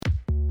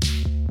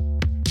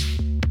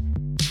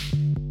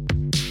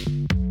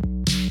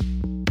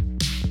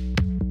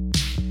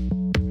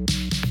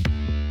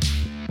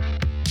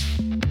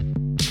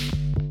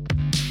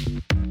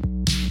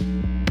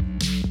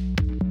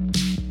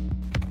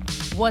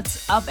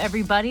What's up,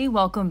 everybody?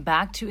 Welcome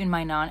back to In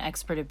My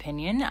Non-Expert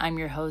Opinion. I'm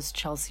your host,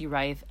 Chelsea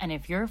Rife, and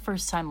if you're a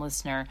first-time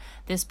listener,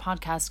 this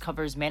podcast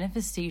covers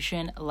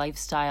manifestation,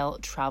 lifestyle,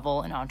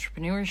 travel, and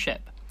entrepreneurship.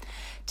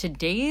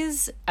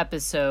 Today's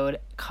episode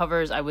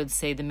covers, I would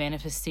say, the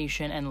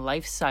manifestation and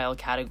lifestyle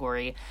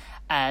category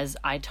as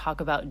I talk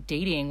about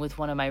dating with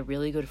one of my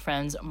really good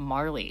friends,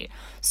 Marley.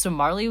 So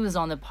Marley was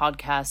on the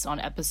podcast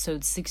on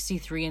episodes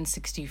 63 and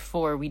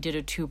 64. We did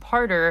a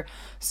two-parter,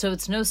 so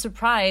it's no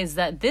surprise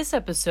that this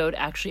episode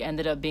actually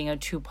ended up being a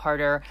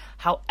two-parter.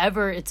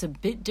 However, it's a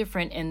bit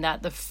different in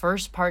that the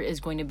first part is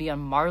going to be on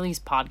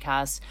Marley's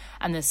podcast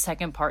and the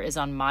second part is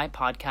on my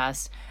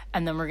podcast.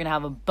 And then we're going to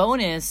have a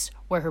bonus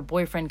where her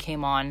boyfriend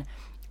came on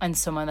and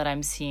someone that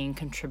I'm seeing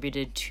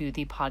contributed to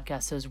the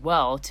podcast as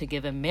well to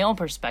give a male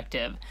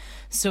perspective.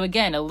 So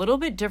again, a little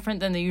bit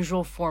different than the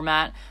usual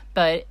format,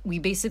 but we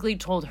basically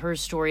told her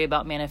story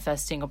about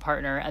manifesting a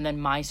partner and then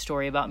my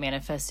story about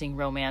manifesting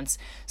romance.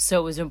 So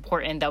it was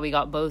important that we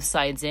got both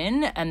sides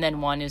in, and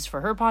then one is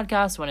for her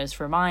podcast, one is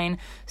for mine.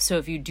 So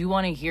if you do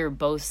want to hear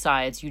both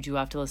sides, you do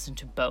have to listen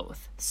to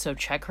both. So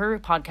check her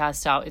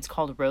podcast out. It's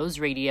called Rose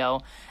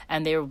Radio,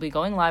 and they will be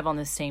going live on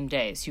the same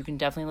day. So you can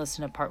definitely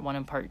listen to part 1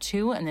 and part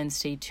 2, and then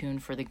stay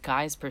tuned for the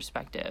guy's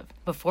perspective.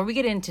 Before we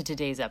get into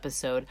today's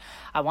episode,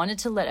 I wanted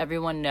to let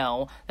everyone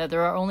know that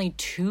there are only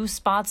 2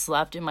 spots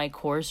left in my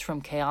course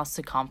From Chaos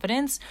to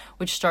Confidence,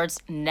 which starts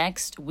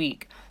next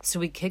week. So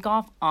we kick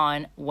off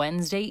on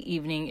Wednesday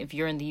evening if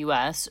you're in the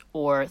US,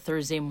 or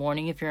Thursday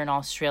morning if you're in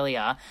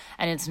Australia.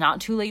 And it's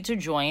not too late to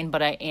join,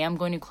 but I am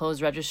going to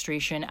close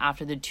registration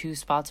after the 2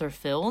 spots are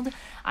filled.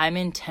 I'm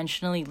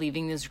intentionally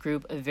leaving this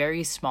group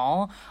very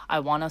small.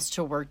 I want us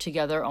to work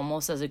together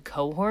almost as a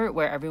cohort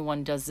where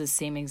everyone does the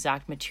same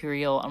exact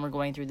material and we're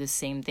going through the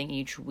same thing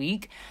each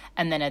week.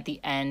 And then at the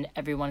end,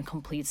 everyone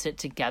completes it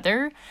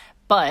together.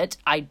 But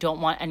I don't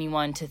want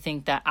anyone to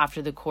think that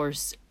after the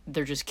course,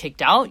 they're just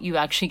kicked out. You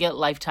actually get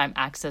lifetime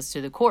access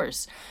to the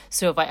course.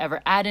 So if I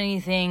ever add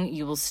anything,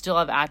 you will still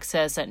have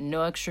access at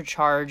no extra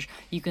charge.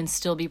 You can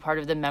still be part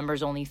of the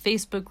members only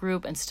Facebook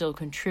group and still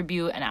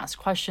contribute and ask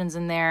questions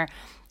in there.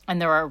 And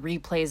there are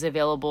replays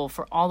available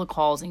for all the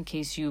calls in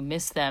case you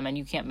miss them and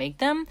you can't make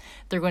them.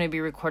 They're going to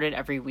be recorded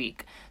every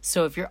week.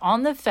 So if you're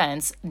on the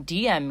fence,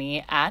 DM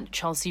me at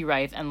Chelsea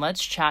Rife and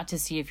let's chat to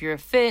see if you're a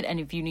fit. And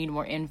if you need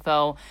more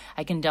info,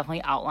 I can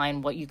definitely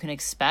outline what you can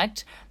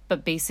expect.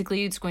 But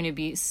basically, it's going to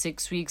be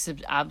 6 weeks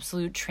of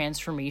absolute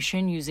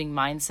transformation using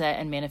mindset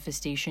and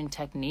manifestation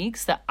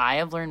techniques that I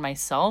have learned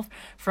myself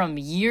from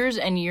years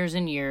and years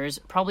and years,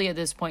 probably at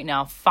this point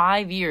now,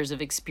 5 years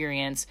of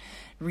experience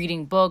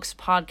reading books,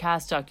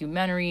 podcasts,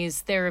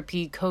 documentaries,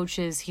 therapy,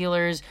 coaches,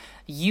 healers,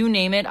 you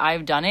name it,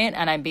 I've done it.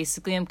 And I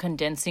basically am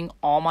condensing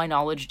all my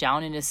knowledge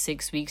down into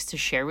 6 weeks to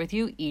share with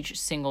you each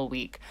single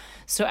week.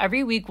 So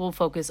every week we'll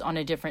focus on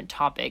a different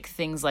topic,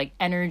 things like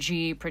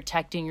energy,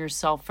 protecting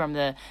yourself from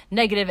the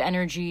negative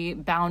energy,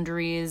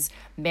 boundaries,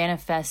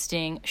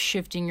 manifesting,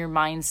 shifting your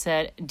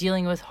mindset,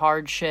 dealing with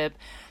hardship,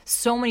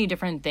 so many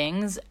different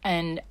things.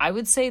 And I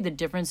would say the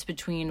difference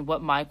between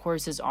what my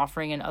course is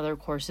offering and other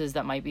courses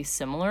that might be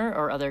similar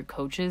or other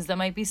coaches that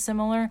might be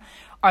similar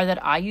are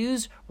that I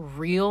use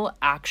real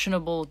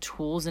actionable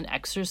tools and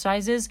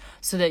exercises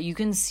so that you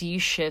can see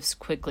shifts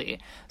quickly.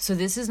 So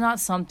this is not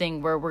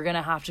something where we're going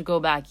to have to go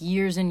back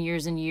years and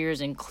years and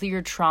years and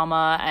clear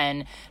trauma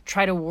and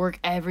try to work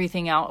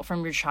everything out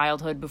from your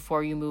childhood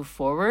before you move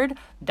forward.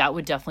 That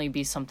would definitely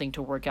be something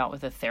to work out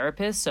with a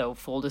therapist. So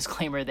full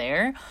disclaimer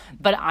there.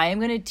 But I am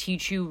going to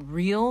teach you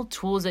real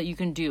tools that you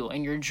can do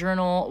in your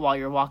journal while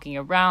you're walking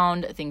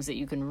around, things that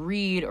you can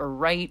read or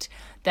write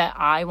that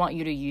I want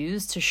you to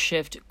use to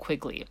shift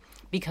quickly,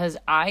 because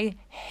I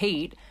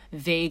hate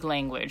vague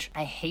language.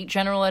 I hate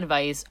general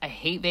advice. I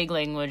hate vague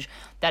language.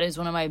 That is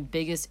one of my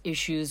biggest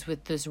issues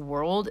with this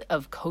world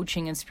of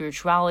coaching and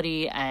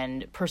spirituality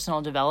and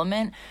personal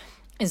development,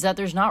 is that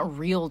there's not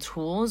real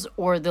tools,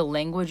 or the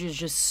language is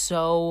just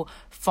so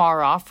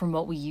far off from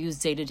what we use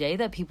day to day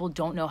that people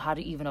don't know how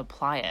to even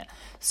apply it.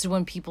 So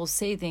when people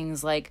say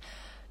things like,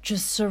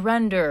 just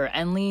surrender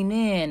and lean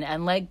in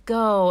and let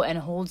go and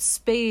hold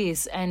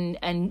space and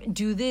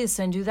do this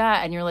and do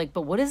that. And you're like,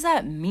 but what does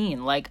that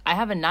mean? Like, I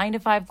have a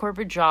 9-to-5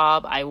 corporate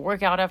job. I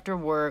work out after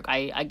work.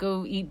 I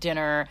go eat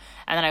dinner,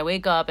 and then I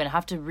wake up and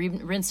have to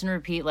rinse and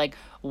repeat. Like,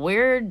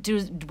 where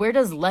does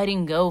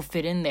letting go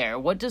fit in there?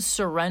 What does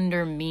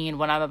surrender mean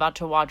when I'm about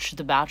to watch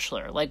The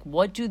Bachelor? Like,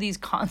 what do these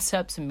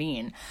concepts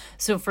mean?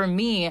 So for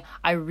me,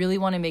 I really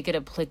want to make it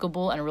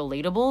applicable and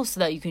relatable so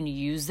that you can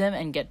use them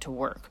and get to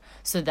work.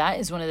 So that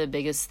is one of the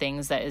biggest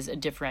things that is a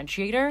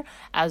differentiator,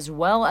 as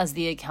well as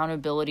the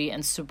accountability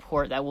and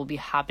support that will be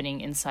happening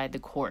inside the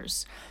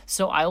course.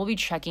 So I will be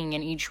checking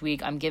in each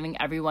week. I'm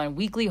giving everyone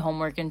weekly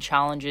homework and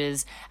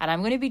challenges, and I'm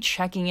going to be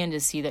checking in to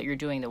see that you're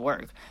doing the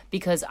work,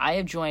 because I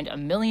have joined a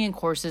million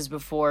courses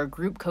before,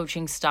 group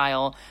coaching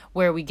style,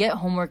 where we get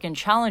homework and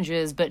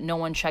challenges, but no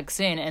one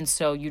checks in, and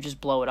so you just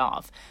blow it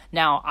off.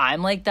 Now,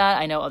 I'm like that.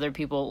 I know other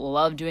people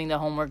love doing the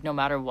homework no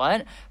matter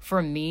what.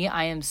 For me,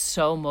 I am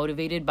so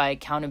motivated by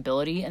accountability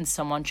accountability and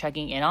someone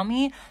checking in on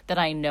me that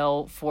I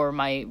know for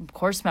my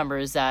course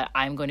members that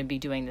I'm going to be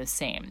doing the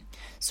same.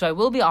 So I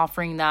will be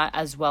offering that,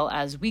 as well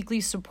as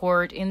weekly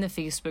support in the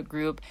Facebook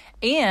group.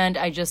 And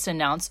I just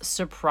announced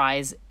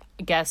surprise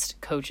guest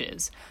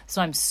coaches.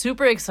 So I'm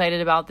super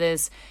excited about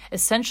this.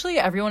 Essentially,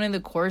 everyone in the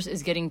course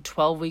is getting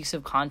 12 weeks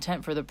of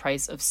content for the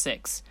price of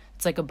 6.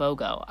 It's like a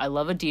BOGO. I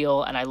love a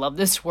deal and I love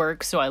this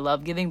work, so I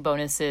love giving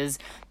bonuses.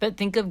 But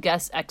think of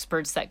guest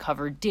experts that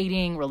cover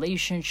dating,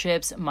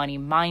 relationships, money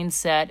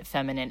mindset,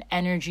 feminine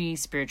energy,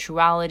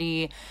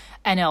 spirituality,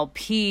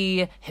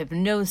 NLP,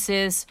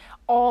 hypnosis,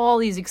 all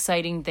these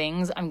exciting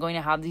things. I'm going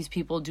to have these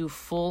people do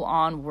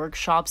full-on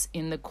workshops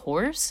in the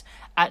course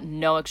at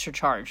no extra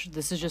charge.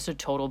 This is just a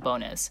total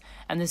bonus.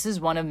 And this is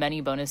one of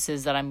many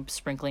bonuses that I'm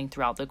sprinkling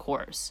throughout the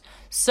course.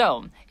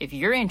 So if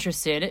you're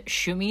interested,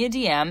 shoot me a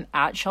DM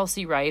at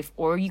Chelsea Rife,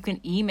 or you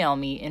can email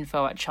me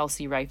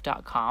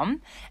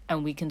info@chelsearife.com,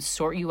 and we can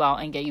sort you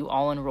out and get you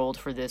all enrolled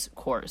for this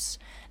course.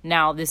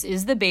 Now, this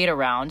is the beta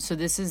round, so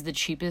this is the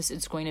cheapest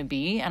it's going to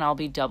be, and I'll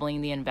be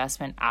doubling the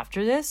investment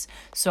after this.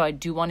 So I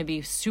do want to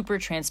be super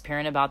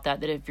transparent about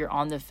that if you're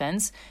on the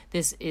fence,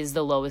 this is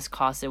the lowest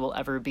cost it will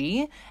ever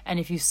be. And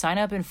if you sign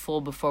up in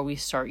full before we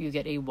start, you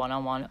get a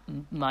one-on-one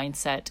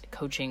mindset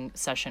coaching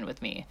session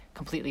with me,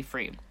 completely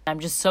free.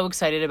 I'm just so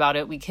excited about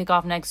it. We kick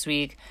off next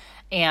week.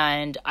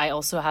 And I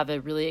also have a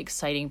really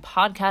exciting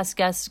podcast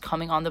guest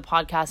coming on the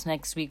podcast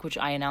next week, which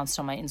I announced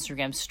on my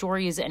Instagram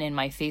stories and in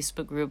my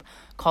Facebook group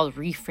called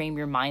Reframe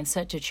Your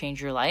Mindset to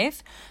Change Your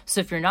Life. So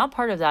if you're not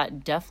part of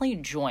that, definitely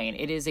join.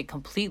 It is a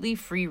completely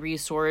free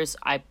resource.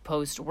 I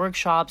post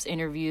workshops,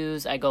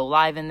 interviews, I go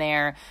live in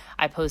there.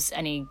 I post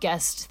any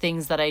guest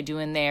things that I do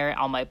in there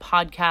on my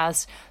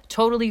podcast.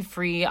 Totally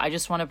free. I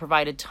just want to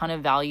provide a ton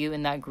of value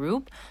in that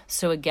group.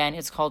 So again,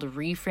 it's called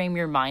Reframe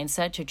Your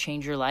Mindset to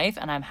Change Your Life,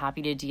 and I'm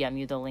happy to DM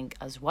you the link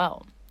as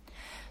well.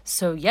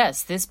 So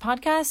yes, this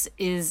podcast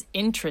is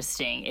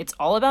interesting. It's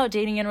all about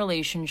dating and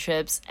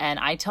relationships, and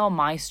I tell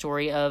my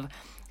story of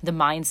the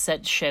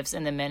mindset shifts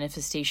and the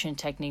manifestation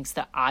techniques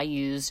that I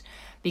used,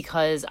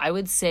 because I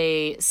would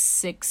say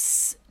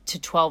 6 to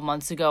 12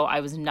 months ago, I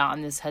was not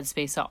in this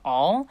headspace at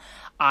all.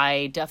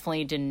 I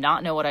definitely did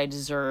not know what I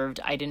deserved.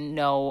 I didn't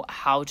know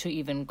how to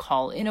even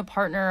call in a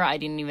partner. I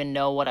didn't even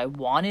know what I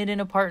wanted in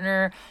a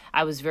partner.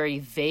 I was very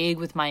vague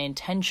with my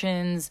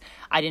intentions.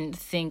 I didn't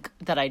think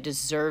that I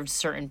deserved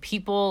certain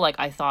people. Like,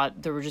 I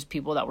thought there were just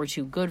people that were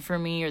too good for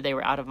me, or they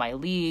were out of my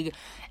league.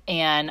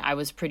 And I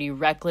was pretty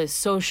reckless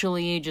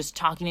socially, just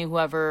talking to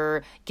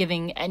whoever,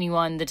 giving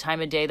anyone the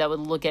time of day that would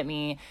look at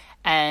me.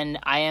 And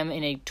I am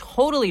in a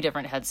totally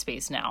different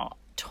headspace now.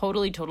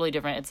 Totally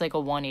different. It's like a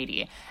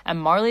 180.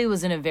 And Marley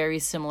was in a very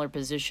similar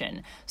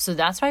position. So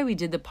that's why we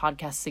did the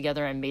podcast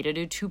together and made it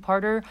a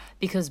 2-parter,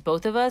 because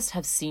both of us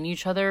have seen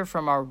each other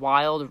from our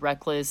wild,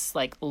 reckless,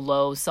 like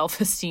low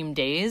self-esteem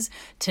days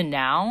to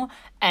now.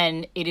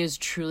 And it is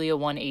truly a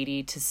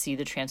 180 to see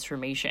the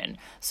transformation.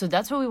 So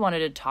that's what we wanted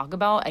to talk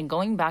about. And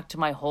going back to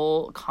my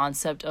whole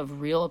concept of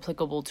real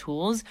applicable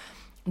tools,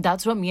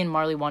 that's what me and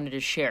Marley wanted to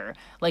share.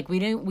 Like, we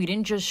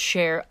didn't just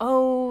share,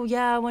 oh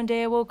yeah, one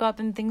day I woke up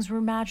and things were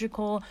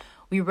magical.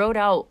 We wrote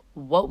out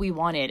what we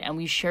wanted, and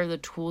we share the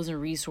tools and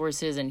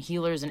resources and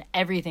healers and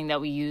everything that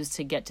we use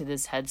to get to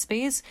this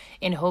headspace,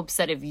 in hopes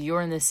that if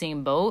you're in the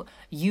same boat,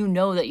 you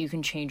know that you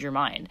can change your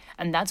mind.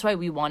 And that's why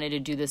we wanted to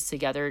do this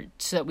together,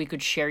 so that we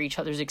could share each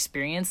other's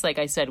experience. Like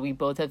I said, we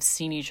both have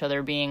seen each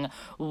other being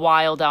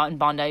wild out in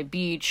Bondi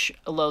Beach,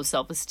 low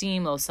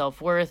self-esteem, low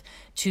self-worth,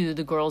 to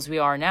the girls we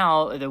are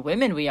now, the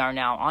women we are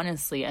now,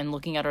 honestly, and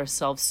looking at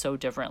ourselves so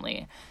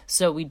differently.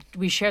 So we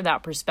share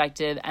that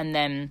perspective. And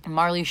then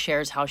Marley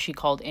shares how she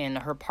called in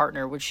her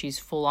partner, which she's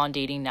full on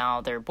dating now.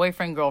 Their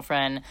boyfriend,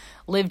 girlfriend,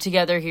 live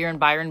together here in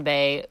Byron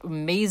Bay.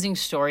 Amazing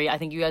story. I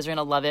think you guys are going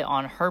to love it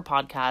on her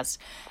podcast.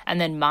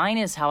 And then mine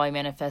is how I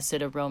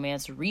manifested a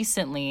romance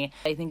recently.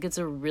 I think it's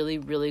a really,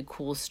 really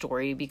cool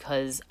story,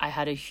 because I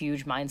had a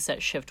huge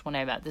mindset shift when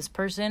I met this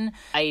person.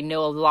 I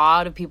know a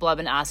lot of people have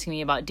been asking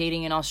me about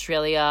dating in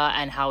Australia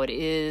and how it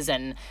is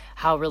and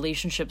how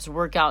relationships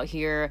work out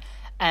here.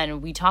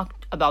 And we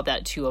talked about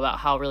that too, about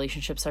how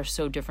relationships are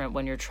so different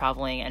when you're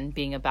traveling and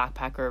being a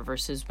backpacker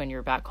versus when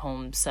you're back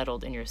home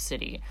settled in your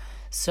city.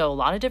 So a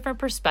lot of different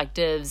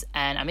perspectives,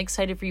 and I'm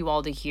excited for you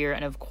all to hear.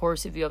 And of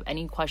course, if you have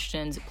any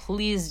questions,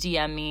 please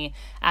DM me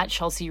at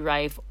Chelsea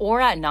Rife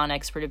or at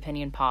Non-Expert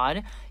Opinion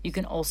Pod. You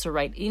can also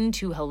write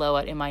into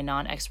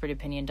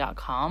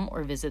hello@inmynonexpertopinion.com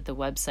or visit the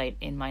website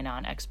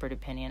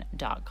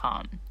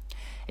inmynonexpertopinion.com.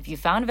 If you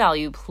found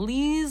value,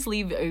 please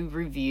leave a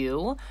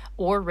review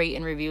or rate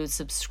and review,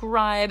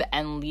 subscribe,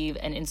 and leave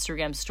an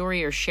Instagram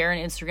story or share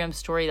an Instagram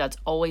story. That's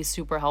always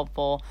super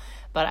helpful.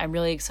 But I'm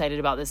really excited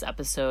about this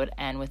episode.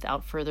 And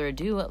without further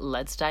ado,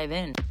 let's dive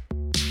in.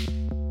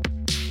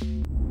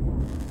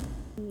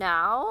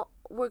 Now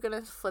we're going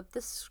to flip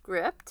the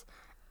script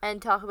and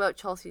talk about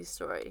Chelsea's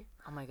story.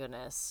 Oh my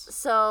goodness.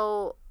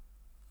 So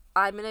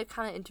I'm going to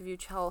kind of interview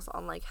Chelsea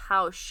on like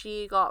how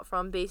she got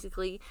from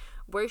basically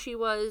where she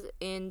was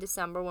in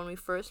December when we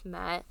first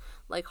met,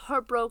 like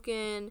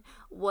heartbroken,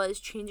 was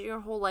changing her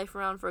whole life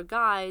around for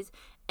guys,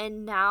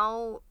 and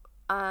now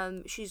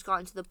she's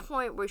gotten to the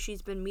point where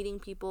she's been meeting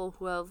people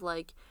who have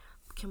like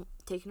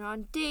taken her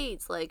on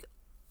dates, like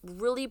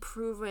really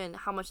proven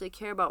how much they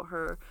care about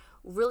her,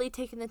 really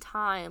taken the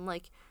time,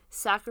 like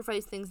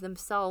sacrifice things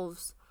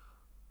themselves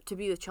to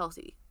be with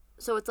Chelsea.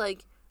 So it's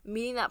like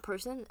meeting that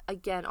person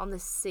again on the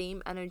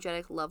same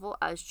energetic level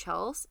as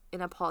Chelsea in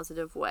a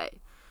positive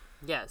way.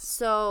 Yes.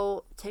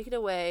 So take it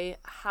away.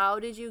 How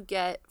did you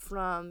get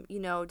from,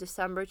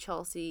 December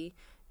Chelsea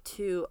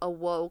to a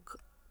woke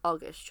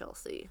August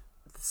Chelsea?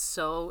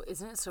 So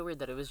isn't it so weird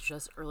that it was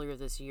just earlier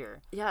this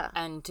year? Yeah.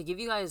 And to give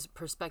you guys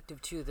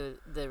perspective too,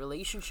 the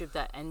relationship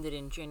that ended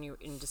in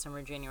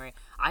December, January,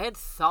 I had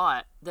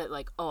thought that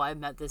like, oh, I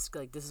met this,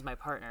 like, this is my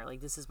partner,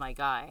 like this is my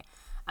guy.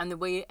 And the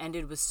way it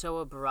ended was so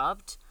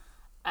abrupt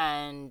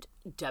and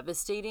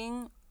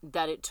devastating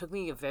that it took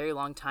me a very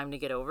long time to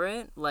get over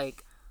it.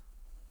 Like,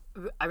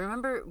 I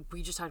remember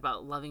we just talked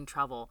about loving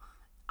travel.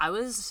 I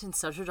was in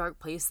such a dark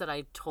place that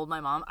I told my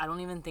mom, I don't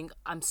even think,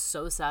 I'm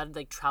so sad,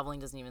 like, traveling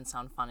doesn't even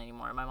sound fun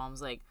anymore. My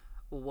mom's like,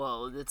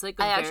 whoa, it's like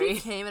actually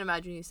can't even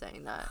imagine you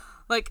saying that.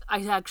 Like,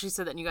 I actually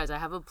said that, and you guys, I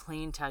have a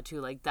plane tattoo.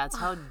 Like, that's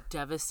how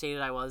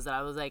devastated I was, that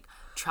I was like,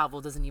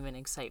 travel doesn't even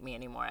excite me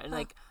anymore. And,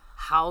 like,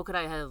 how could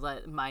I have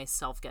let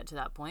myself get to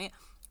that point?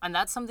 And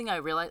that's something I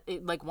realized,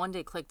 it, like, one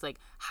day clicked, like,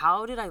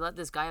 how did I let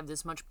this guy have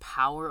this much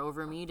power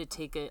over me to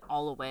take it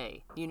all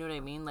away? You know what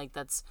I mean? Like,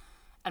 that's,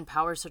 and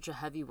power is such a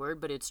heavy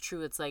word, but it's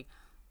true. It's like,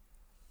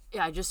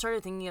 yeah, I just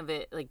started thinking of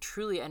it, like,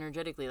 truly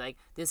energetically. Like,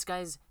 this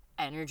guy's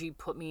energy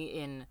put me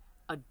in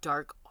a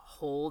dark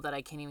hole that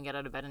I can't even get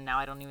out of bed, and now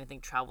I don't even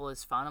think travel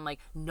is fun. I'm like,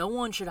 no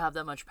one should have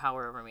that much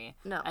power over me.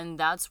 No. And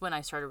that's when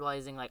I started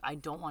realizing, like, I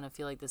don't want to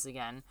feel like this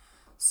again.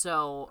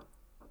 So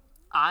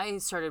I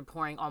started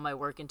pouring all my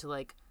work into,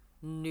 like,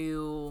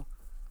 new,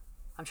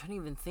 I'm trying to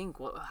even think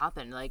what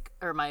happened, like,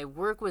 or my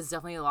work was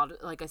definitely a lot of,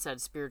 like I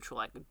said, spiritual.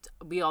 Like,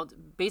 we all,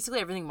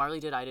 basically everything Marley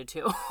did, I did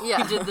too.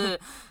 Yeah. We did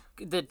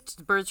the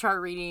birth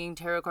chart reading,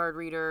 tarot card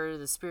reader,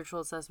 the spiritual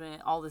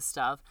assessment, all this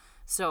stuff.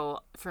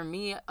 So for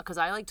me, because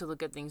I like to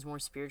look at things more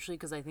spiritually,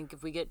 because I think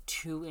if we get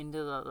too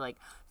into the like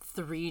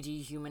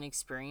 3D human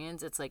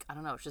experience, it's like, I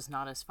don't know, it's just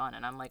not as fun.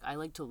 And I'm like, I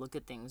like to look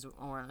at things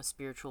more on a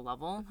spiritual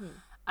level,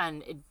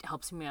 and it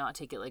helps me not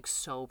take it like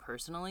so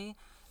personally.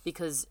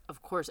 Because,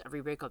 of course,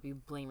 every breakup, you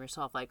blame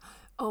yourself. Like,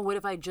 oh, what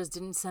if I just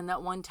didn't send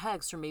that one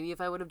text? Or maybe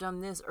if I would have done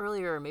this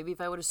earlier. Or maybe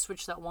if I would have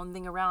switched that one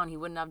thing around, he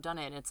wouldn't have done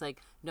it. And it's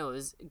like, no, it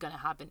was going to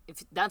happen.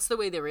 If that's the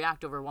way they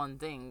react over one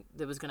thing,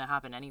 that was going to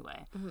happen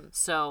anyway.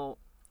 So,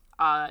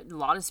 a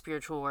lot of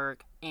spiritual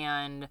work.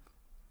 And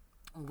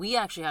we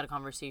actually had a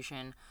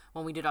conversation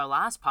when we did our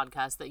last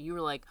podcast that you were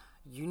like,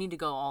 you need to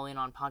go all in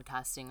on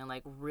podcasting and,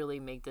 like,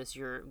 really make this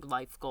your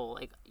life goal.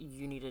 Like,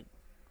 you need to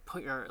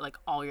put your, like,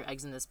 all your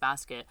eggs in this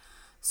basket.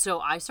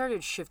 So I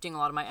started shifting a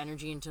lot of my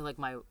energy into like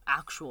my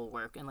actual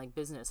work and like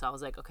business. So I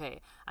was like,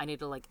 okay, I need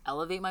to like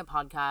elevate my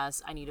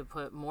podcast. I need to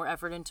put more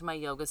effort into my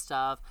yoga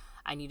stuff.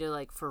 I need to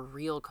like for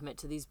real commit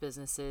to these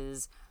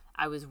businesses.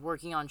 I was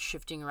working on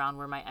shifting around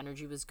where my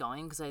energy was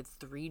going because I had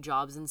 3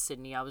 jobs in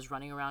Sydney. I was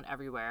running around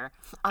everywhere.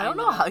 I don't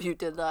know how you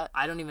did that.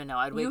 I don't even know.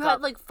 I'd wake up. You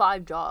had like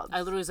 5 jobs. I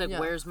literally was like,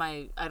 where's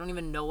my, I don't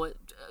even know what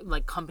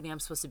like company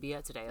I'm supposed to be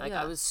at today. Like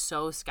I was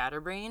so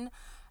scatterbrained.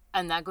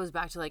 And that goes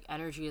back to like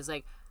energy is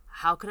like,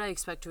 how could I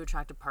expect to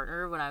attract a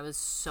partner when I was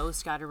so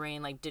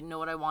scatterbrained, like didn't know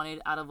what I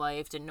wanted out of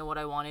life, didn't know what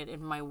I wanted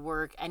in my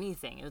work,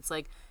 anything. It's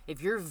like,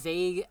 if you're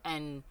vague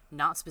and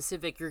not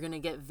specific, you're going to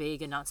get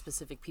vague and not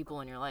specific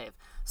people in your life.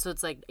 So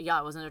it's like, yeah,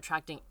 I wasn't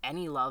attracting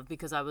any love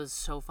because I was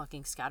so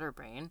fucking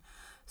scatterbrained.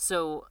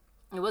 So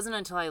it wasn't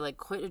until I like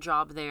quit a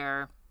job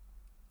there,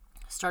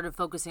 started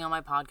focusing on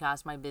my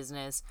podcast, my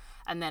business,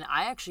 and then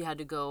I actually had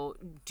to go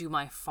do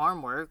my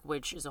farm work,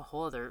 which is a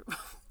whole other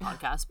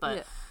podcast,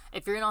 but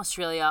if you're in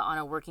Australia on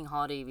a working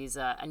holiday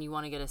visa and you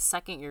want to get a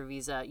second-year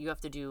visa, you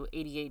have to do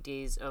 88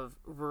 days of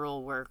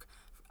rural work.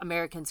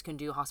 Americans can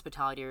do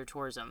hospitality or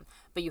tourism,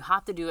 but you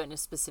have to do it in a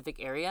specific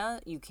area.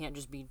 You can't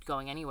just be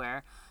going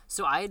anywhere.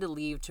 So I had to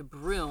leave to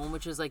Broome,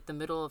 which is like the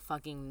middle of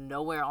fucking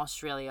nowhere,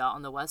 Australia,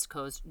 on the west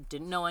coast.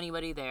 Didn't know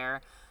anybody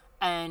there,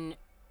 and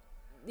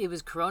it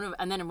was corona,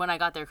 and then when I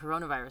got there,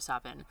 coronavirus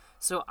happened.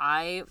 So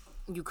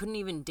you couldn't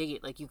even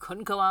date. Like, you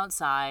couldn't go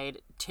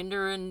outside.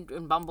 Tinder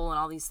and Bumble and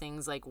all these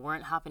things, like,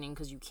 weren't happening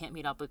because you can't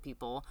meet up with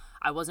people.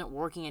 I wasn't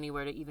working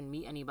anywhere to even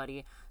meet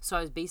anybody. So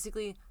I was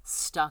basically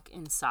stuck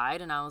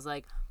inside, and I was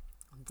like,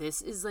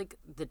 this is, like,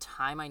 the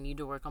time I need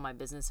to work on my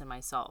business and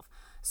myself.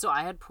 So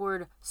I had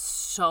poured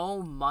so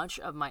much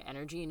of my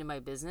energy into my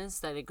business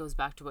that it goes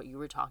back to what you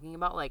were talking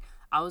about. Like,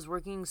 I was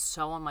working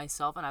so on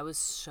myself and I was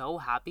so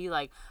happy.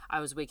 Like, I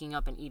was waking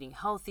up and eating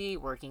healthy,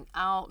 working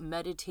out,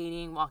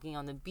 meditating, walking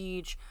on the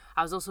beach.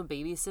 I was also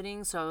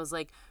babysitting. So I was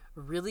like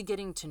really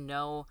getting to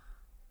know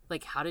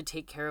like how to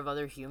take care of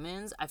other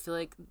humans. I feel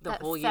like the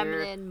that whole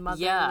feminine, year,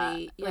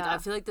 motherly, like I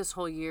feel like this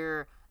whole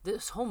year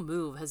this whole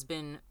move has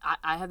been,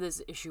 I have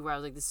this issue where I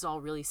was like, this is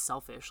all really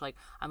selfish. Like,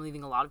 I'm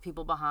leaving a lot of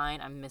people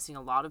behind. I'm missing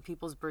a lot of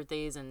people's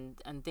birthdays and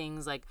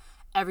things. Like,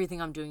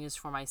 everything I'm doing is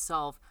for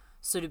myself.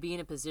 So to be in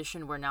a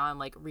position where now I'm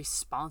like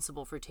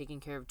responsible for taking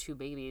care of 2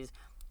 babies,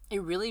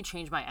 it really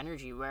changed my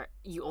energy, where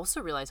you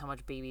also realize how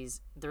much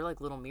babies, they're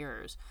like little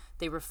mirrors.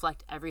 They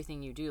reflect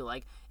everything you do.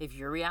 Like, if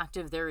you're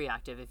reactive, they're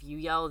reactive. If you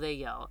yell, they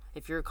yell.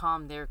 If you're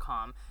calm, they're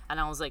calm. And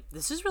I was like,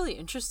 this is really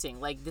interesting.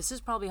 Like, this is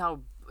probably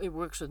how it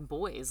works with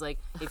boys. Like,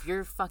 if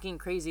you're fucking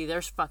crazy,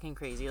 they're fucking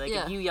crazy. Like,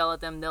 if you yell at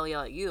them, they'll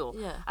yell at you.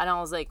 Yeah. And I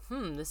was like,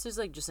 this is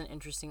like just an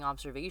interesting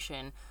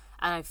observation.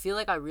 And I feel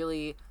like I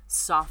really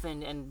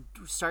softened and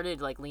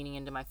started like leaning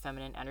into my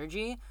feminine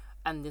energy.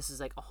 And this is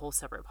like a whole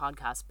separate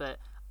podcast, but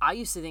I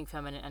used to think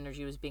feminine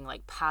energy was being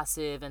like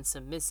passive and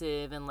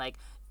submissive and like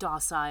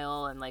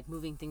docile and like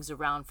moving things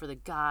around for the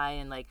guy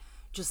and like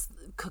just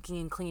cooking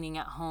and cleaning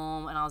at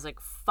home. And I was like,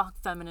 fuck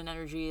feminine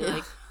energy.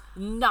 Like,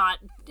 not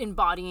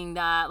embodying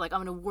that. Like, I'm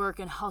gonna work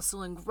and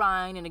hustle and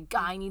grind, and a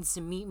guy needs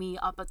to meet me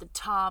up at the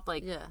top.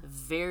 Like,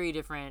 very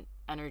different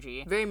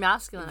energy. Very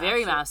masculine.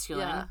 Very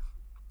masculine. Yeah.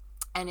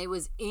 And it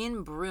was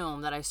in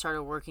Broome that I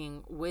started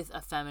working with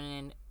a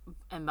feminine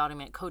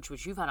embodiment coach,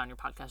 which you've had on your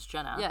podcast,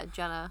 Jenna. Yeah,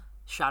 Jenna.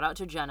 Shout out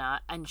to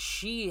Jenna. And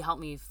she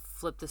helped me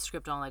flip the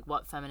script on like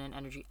what feminine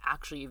energy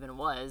actually even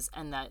was,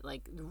 and that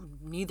like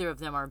neither of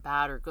them are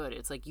bad or good.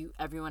 It's like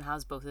everyone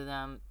has both of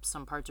them.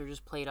 Some parts are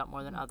just played up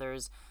more than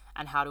others,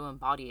 and how to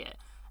embody it.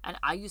 And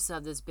I used to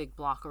have this big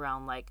block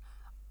around like,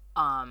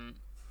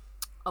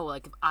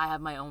 like if I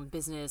have my own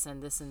business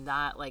and this and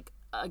that, like,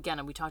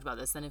 again, we talked about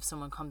this, then if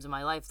someone comes in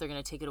my life, they're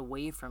going to take it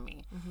away from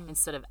me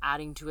instead of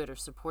adding to it or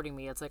supporting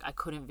me. It's like I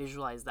couldn't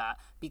visualize that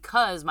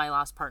because my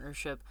last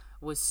partnership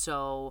was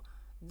so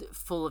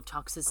full of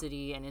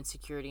toxicity and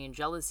insecurity and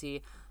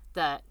jealousy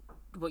that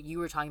what you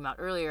were talking about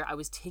earlier, I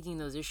was taking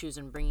those issues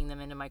and bringing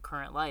them into my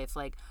current life.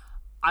 Like,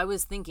 I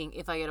was thinking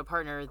if I get a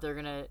partner, they're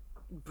going to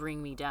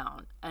bring me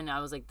down. And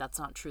I was like, that's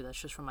not true. That's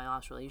just from my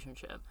last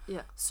relationship.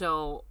 Yeah.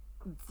 So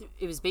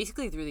it was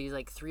basically through these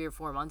like 3 or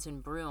 4 months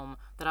in Broome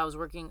that I was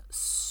working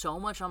so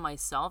much on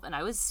myself, and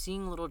I was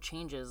seeing little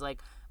changes.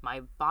 Like,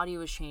 my body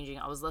was changing.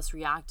 I was less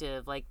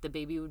reactive. Like, the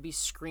baby would be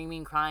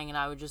screaming, crying, and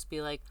I would just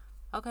be like,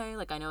 okay,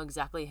 like, I know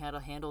exactly how to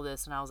handle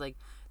this. And I was like,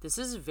 this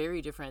is very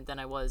different than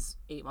I was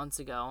 8 months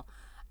ago.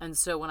 And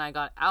so when I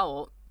got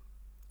out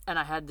and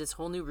I had this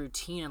whole new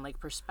routine and like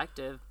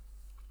perspective,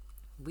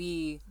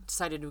 we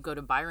decided to go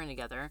to Byron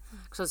together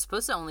because I was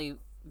supposed to only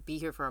be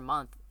here for a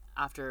month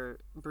after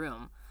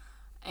Broome.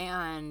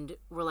 And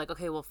we're like,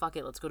 okay, well, fuck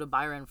it. Let's go to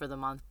Byron for the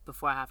month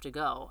before I have to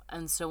go.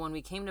 And so when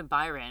we came to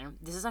Byron,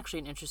 this is actually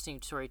an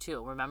interesting story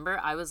too. Remember,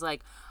 I was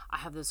like, I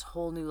have this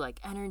whole new like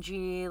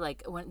energy.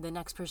 Like, when the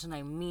next person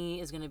I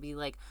meet is going to be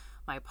like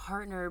my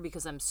partner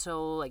because I'm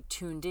so like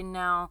tuned in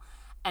now.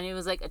 And it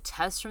was like a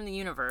test from the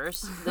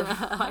universe.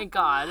 Oh my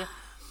God.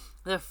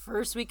 The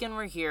first weekend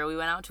we're here, we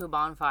went out to a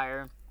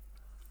bonfire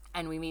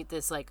and we meet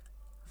this like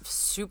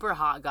super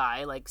hot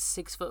guy, like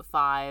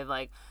 6'5",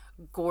 like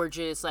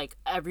gorgeous, like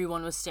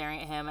everyone was staring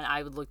at him, and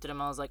I looked at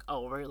him, I was like,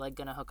 oh, we're like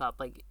gonna hook up.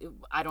 Like,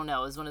 I don't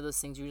know, it was one of those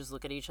things you just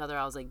look at each other.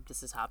 I was like,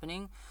 this is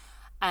happening.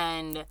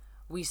 And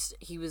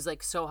he was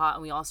like so hot,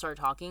 and we all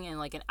started talking, and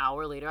like an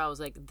hour later I was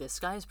like, this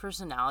guy's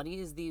personality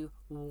is the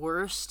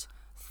worst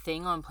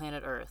thing on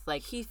planet Earth.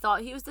 Like, he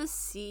thought he was the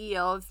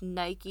CEO of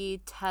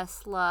Nike,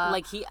 Tesla.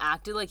 Like, he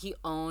acted like he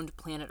owned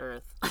planet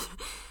Earth.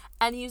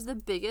 And he's the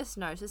biggest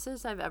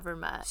narcissist I've ever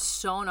met.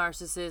 So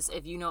narcissist.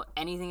 If you know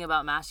anything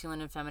about masculine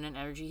and feminine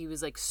energy, he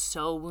was like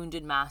so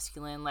wounded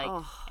masculine,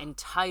 like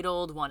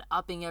entitled,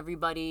 one-upping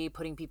everybody,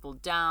 putting people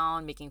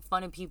down, making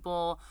fun of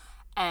people.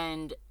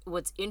 And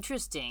what's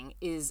interesting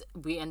is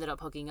we ended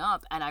up hooking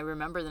up, and I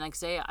remember the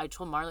next day I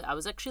told Marley, I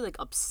was actually like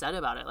upset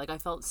about it. Like, I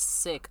felt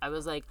sick. I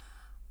was like,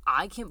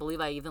 I can't believe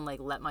I even like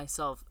let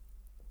myself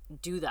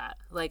do that.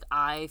 Like,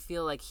 I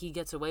feel like he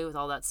gets away with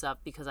all that stuff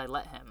because I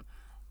let him.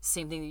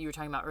 Same thing that you were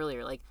talking about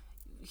earlier. Like,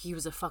 he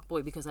was a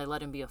fuckboy because I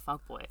let him be a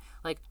fuckboy.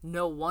 Like,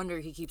 no wonder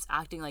he keeps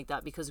acting like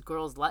that because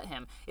girls let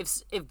him.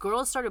 If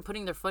girls started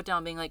putting their foot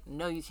down being like,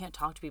 no, you can't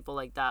talk to people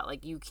like that,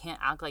 like, you can't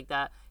act like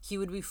that, he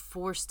would be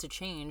forced to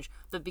change.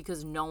 But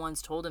because no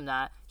one's told him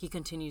that, he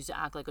continues to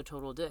act like a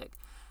total dick.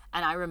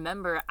 And I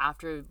remember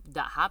after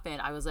that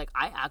happened, I was like,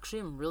 I actually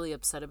am really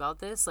upset about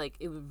this. Like,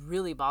 it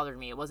really bothered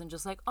me. It wasn't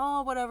just like,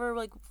 oh, whatever,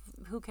 like,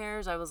 who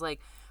cares? I was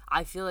like,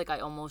 I feel like I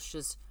almost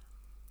just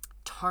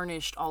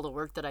tarnished all the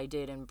work that I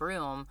did in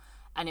Broome.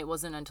 And it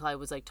wasn't until I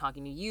was like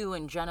talking to you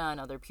and Jenna and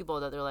other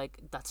people that they're like,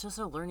 that's just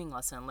a learning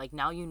lesson. Like,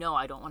 now you know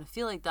I don't want to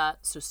feel like that,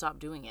 so stop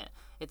doing it.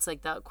 It's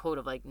like that quote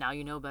of like, now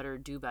you know better,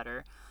 do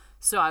better.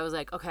 So I was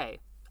like, okay,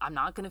 I'm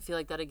not going to feel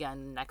like that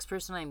again. Next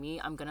person I meet,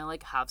 I'm going to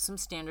like have some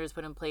standards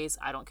put in place.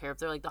 I don't care if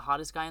they're like the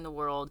hottest guy in the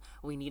world.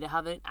 We need to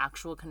have an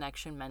actual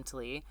connection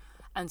mentally.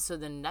 And so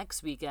the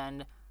next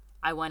weekend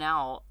I went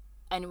out,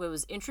 and what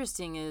was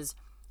interesting is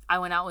I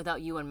went out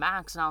without you and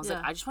Max, and I was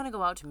like, I just want to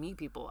go out to meet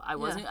people. I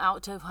wasn't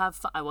out to have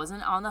fun. I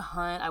wasn't on the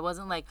hunt. I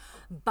wasn't like,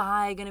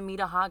 bye, gonna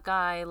meet a hot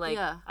guy. Like,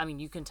 I mean,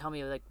 you can tell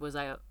me, like, was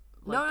I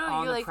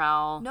on the like,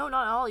 prowl? No,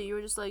 not at all. You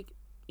were just like,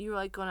 you were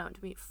like going out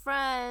to meet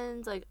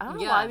friends. Like, I don't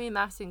know Yeah. why me and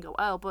Max didn't go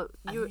out, but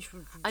you.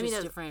 I mean,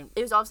 different.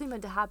 It was obviously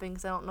meant to happen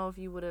because I don't know if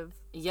you would have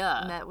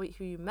met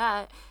who you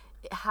met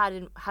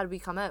had we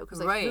come out,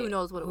 because like who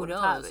knows what it would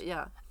have happened.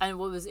 Yeah. And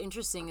what was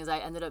interesting is I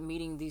ended up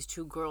meeting these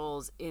two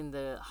girls in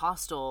the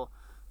hostel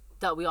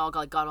that we all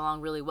got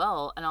along really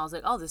well, and I was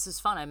like, oh, this is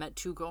fun. I met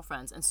two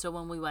girlfriends, and so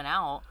when we went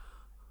out,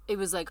 it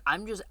was like,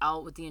 I'm just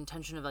out with the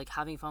intention of like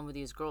having fun with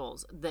these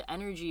girls. The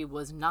energy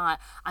was not,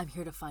 I'm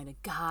here to find a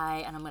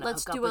guy and I'm gonna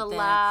let's hook do up a with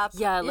lap.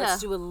 them. Yeah, let's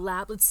do a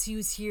lap. Let's see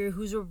who's here,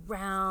 who's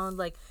around.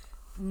 Like,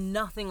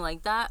 nothing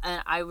like that.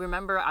 And I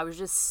remember I was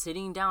just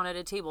sitting down at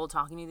a table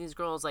talking to these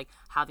girls, like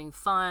having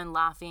fun,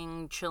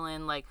 laughing,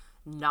 chilling, like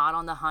not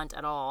on the hunt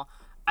at all.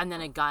 And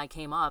then a guy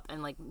came up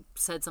and like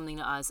said something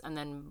to us, and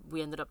then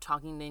we ended up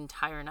talking the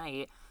entire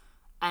night.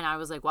 And I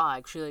was like, wow,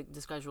 actually, like,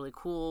 this guy's really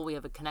cool. We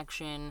have a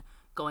connection.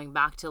 Going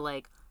back to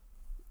like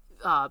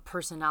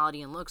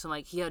personality and looks, I'm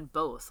like, he had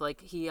both.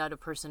 Like, he had a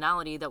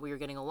personality that we were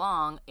getting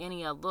along, and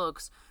he had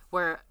looks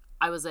where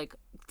I was like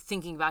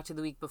thinking back to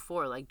the week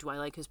before, like, do I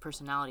like his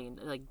personality? And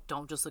like,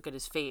 don't just look at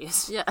his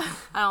face. Yeah. And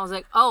I was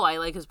like, oh, I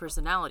like his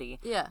personality.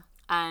 Yeah.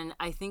 And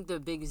I think the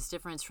biggest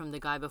difference from the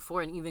guy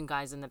before, and even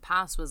guys in the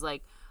past, was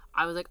like,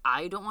 I was like,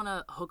 I don't want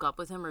to hook up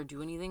with him or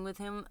do anything with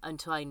him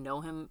until I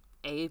know him,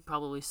 A,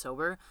 probably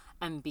sober,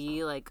 and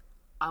B, like,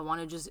 I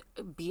want to just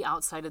be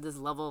outside of this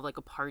level of like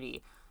a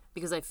party,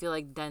 because I feel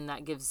like then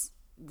that gives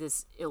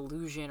this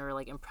illusion or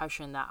like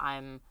impression that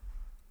I'm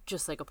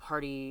just like a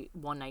party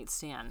one night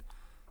stand.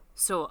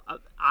 So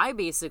I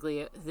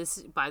basically,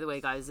 this, by the way,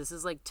 guys, this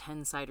is like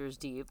 10 ciders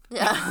deep.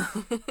 Yeah.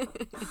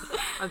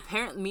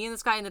 Apparently, me and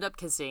this guy ended up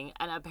kissing,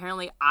 and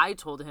apparently I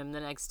told him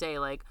the next day,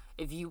 like,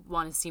 if you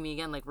want to see me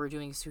again, like, we're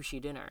doing sushi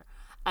dinner.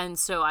 And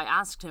so I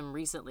asked him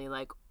recently,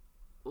 like,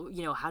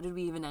 you know, how did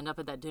we even end up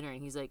at that dinner?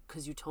 And he's like,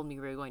 because you told me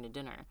we were going to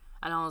dinner.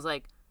 And I was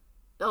like,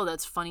 oh,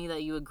 that's funny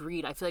that you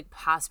agreed. I feel like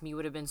past me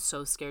would have been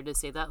so scared to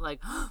say that, like,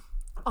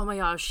 oh my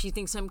gosh, she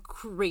thinks I'm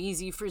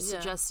crazy for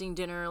suggesting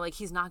dinner, like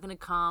he's not gonna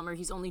come, or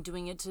he's only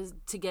doing it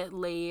to get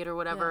laid or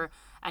whatever.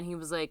 And he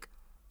was like,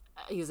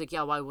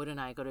 yeah, why wouldn't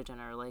I go to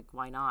dinner, like,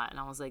 why not? And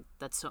I was like,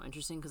 that's so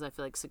interesting, because I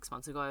feel like 6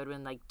 months ago I would have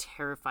been like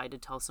terrified to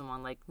tell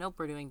someone, like, nope,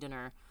 we're doing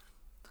dinner.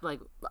 Like,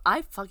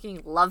 I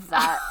fucking love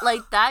that.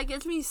 Like, that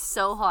gets me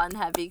so hot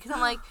and heavy, because I'm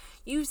like,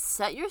 you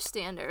set your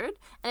standard,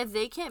 and if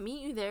they can't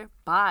meet you there,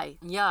 bye.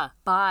 Yeah,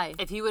 bye.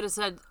 If he would have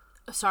said,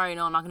 sorry,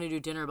 no, I'm not gonna do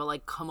dinner, but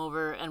like, come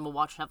over and we'll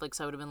watch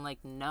Netflix, I would have been like,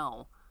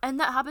 no. And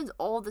that happens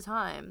all the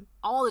time.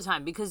 All the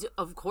time, because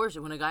of course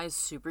when a guy is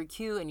super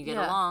cute and you get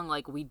along,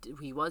 like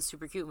he was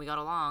super cute and we got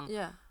along.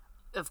 Yeah.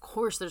 Of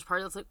course there's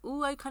part that's like,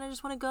 ooh, I kind of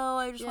just want to go,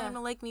 I just want him to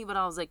like me, but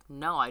I was like,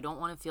 no, I don't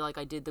want to feel like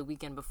I did the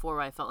weekend before,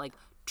 where I felt like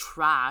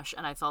trash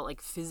and I felt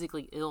like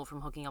physically ill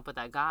from hooking up with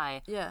that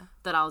guy. Yeah.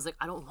 That I was like,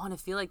 I don't want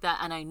to feel like that,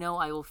 and I know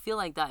I will feel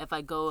like that if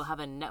I go have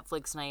a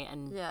Netflix night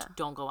and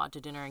don't go out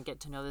to dinner and get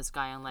to know this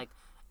guy on like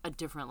a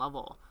different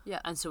level. Yeah.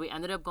 And so we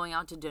ended up going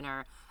out to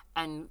dinner,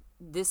 and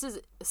this is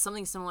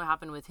something similar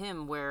happened with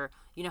him, where,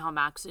 you know how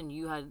Max and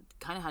you had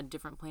kind of had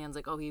different plans,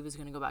 like, oh, he was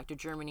going to go back to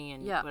Germany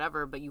and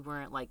whatever, but you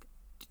weren't like,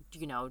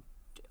 you know,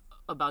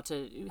 about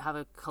to have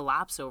a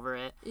collapse over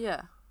it.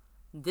 Yeah.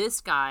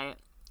 This guy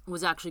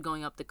was actually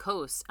going up the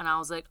coast, and I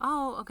was like,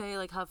 oh, okay,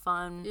 like, have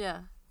fun. Yeah.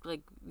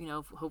 Like, you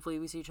know, hopefully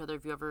we see each other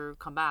if you ever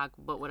come back,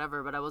 but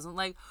whatever. But I wasn't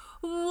like,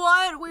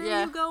 what? Where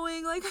are you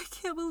going? Like, I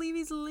can't believe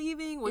he's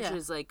leaving. Which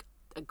is like,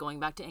 going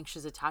back to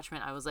anxious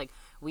attachment. I was like,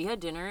 we had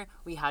dinner,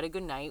 we had a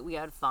good night, we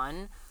had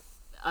fun,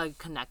 a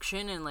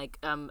connection, and like,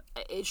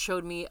 it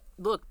showed me,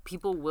 look,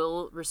 people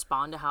will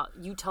respond to how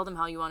you tell them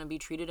how you want to be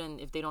treated, and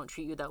if they don't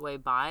treat you that way,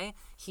 bye.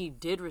 He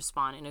did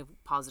respond in a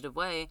positive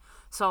way.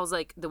 So I was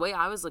like, the way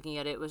I was looking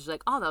at it was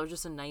like, oh, that was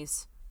just a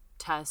nice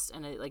test,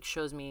 and it like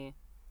shows me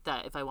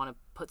that if I want to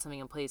put something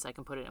in place, I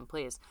can put it in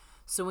place.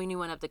 So when you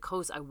went up the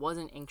coast, I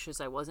wasn't anxious,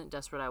 I wasn't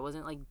desperate, I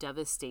wasn't like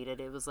devastated.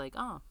 It was like,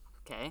 oh,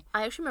 okay.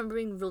 I actually remember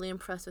being really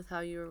impressed with how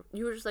you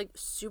were just like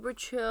super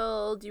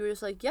chilled. You were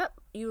just like, yep,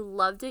 you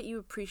loved it, you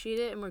appreciate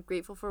it, and were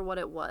grateful for what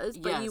it was,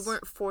 but you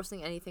weren't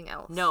forcing anything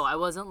else. No, I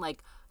wasn't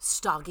like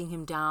stalking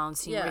him down,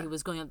 seeing where he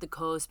was going up the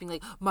coast, being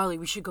like, Marley,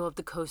 we should go up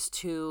the coast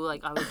too.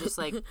 Like, I was just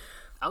like,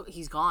 oh,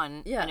 he's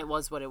gone. And it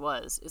was what it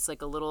was. It's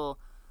like a little,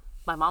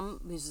 my mom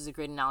uses a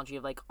great analogy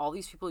of like, all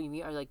these people you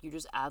meet are like, you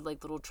just add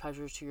like little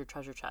treasures to your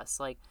treasure chest.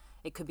 Like,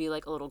 it could be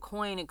like a little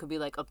coin, it could be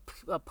like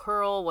a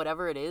pearl,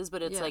 whatever it is,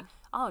 but it's like,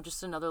 oh,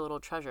 just another little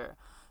treasure.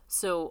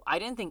 So I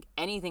didn't think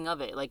anything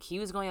of it. Like, he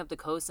was going up the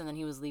coast and then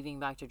he was leaving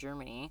back to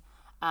Germany.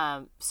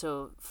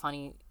 So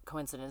funny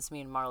coincidence, me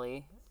and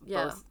Marley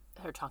both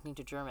are talking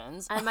to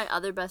Germans. And my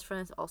other best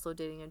friend is also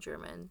dating a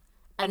German.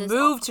 And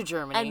moved to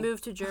Germany. And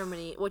moved to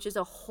Germany, which is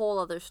a whole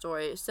other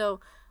story. So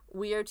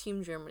we are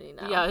Team Germany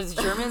now. Yeah,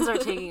 Germans are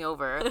taking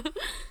over.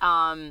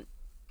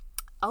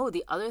 Oh,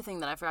 the other thing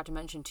that I forgot to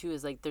mention too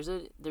is like there's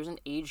an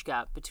age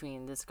gap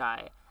between this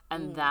guy,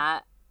 and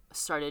that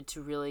started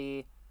to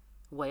really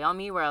weigh on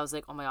me, where I was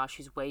like, oh my gosh,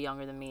 she's way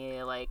younger than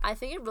me. Like, I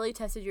think it really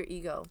tested your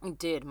ego. it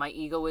did. My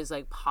ego was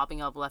like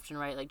popping up left and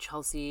right. Like,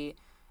 Chelsea,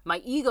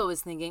 my ego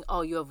is thinking,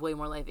 oh, you have way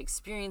more life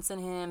experience than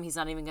him. He's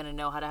not even going to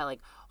know how to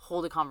like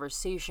hold a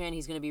conversation.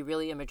 He's going to be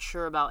really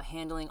immature about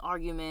handling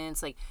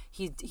arguments. Like,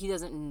 he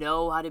doesn't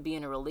know how to be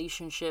in a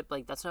relationship.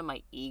 Like, that's what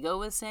my ego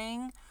was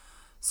saying.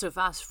 So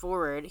fast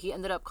forward, he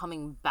ended up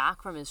coming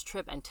back from his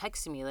trip and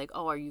texting me like,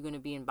 oh, are you going to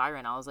be in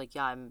Byron? I was like,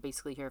 yeah, I'm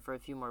basically here for a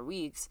few more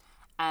weeks.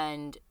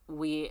 And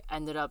we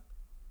ended up,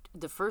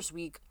 the first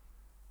week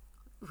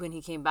when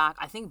he came back,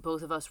 I think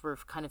both of us were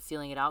kind of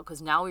feeling it out,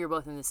 because now we were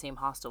both in the same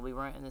hostel. We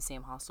weren't in the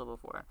same hostel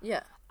before.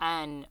 Yeah.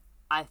 And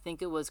I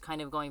think it was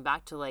kind of going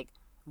back to like,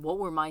 what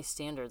were my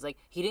standards? Like,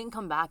 he didn't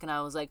come back and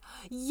I was like,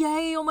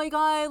 yay, oh my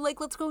God, like,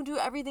 let's go do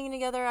everything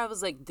together. I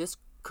was like, this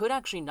could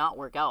actually not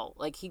work out.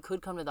 Like, he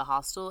could come to the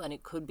hostel and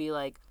it could be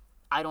like,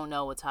 I don't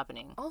know what's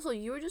happening. Also,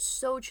 you were just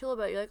so chill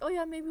about it. You're like, oh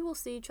yeah, maybe we'll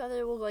see each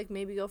other. We'll like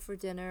maybe go for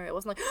dinner. It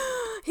wasn't like,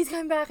 he's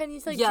coming back and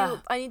he's like, Yeah.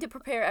 I need to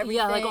prepare everything.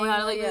 Yeah, like, oh my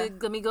God, like, yeah.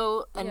 let me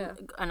go. And Yeah.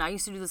 and I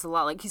used to do this a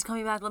lot. Like, he's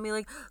coming back, let me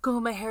like go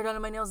with my hair done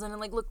and my nails done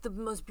and like look the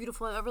most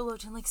beautiful I've ever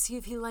looked and like see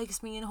if he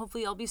likes me and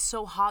hopefully I'll be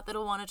so hot that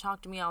he'll want to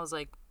talk to me. I was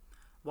like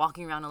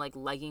walking around in like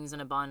leggings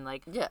and a bun,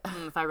 like, Yeah.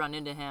 If I run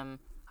into him,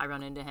 I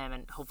run into him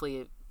and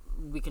hopefully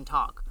we can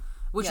talk.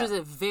 Which Yeah. was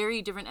a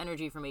very different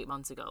energy from 8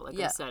 months ago. Like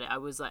Yeah. I said, I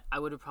was like, I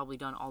would have probably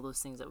done all those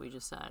things that we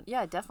just said.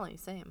 Yeah, definitely.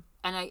 Same.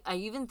 And I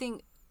even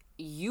think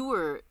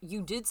you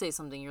did say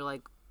something. You're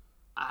like,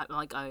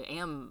 I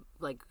am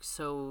like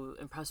so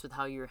impressed with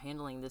how you're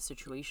handling this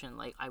situation.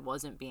 Like, I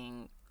wasn't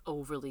being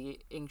overly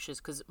anxious,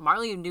 because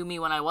Marley knew me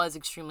when I was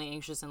extremely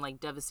anxious and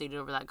like devastated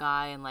over that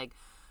guy and like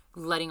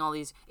letting all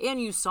these,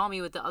 and you saw me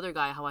with the other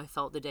guy, how I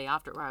felt the day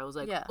after, where I was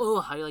like, Yeah.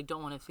 oh, I like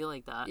don't want to feel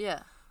like that.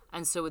 Yeah.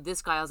 And so with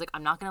this guy, I was like,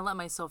 I'm not going to let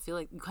myself feel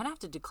like, you kind of have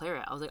to declare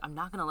it. I was like, I'm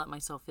not going to let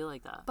myself feel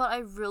like that. But I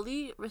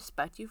really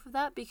respect you for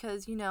that,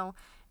 because you know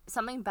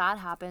something bad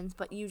happens,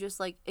 but you just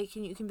like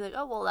you can be like,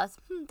 oh well,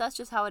 that's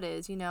just how it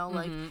is, you know,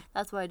 like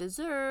that's what I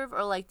deserve,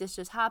 or like this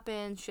just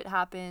happens, shit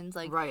happens,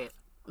 like Right.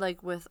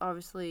 like with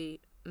obviously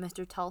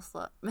Mr.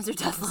 Tesla.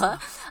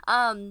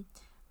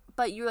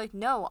 But you're like,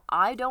 no,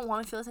 I don't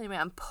want to feel this anymore.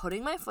 I'm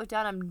putting my foot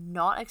down. I'm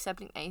not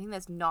accepting anything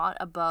that's not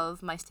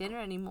above my standard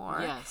anymore.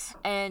 Yes.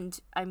 And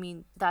I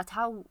mean,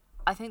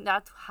 I think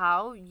that's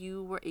how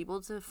you were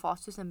able to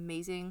foster this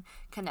amazing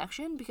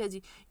connection, because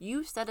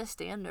you set a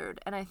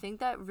standard. And I think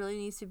that really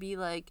needs to be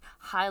like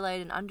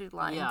highlighted and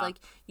underlined. Yeah. Like,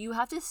 you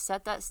have to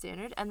set that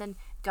standard, and then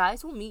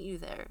guys will meet you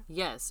there.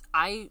 Yes.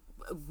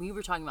 We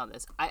were talking about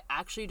this. I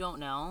actually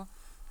don't know.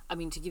 I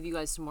mean, to give you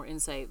guys some more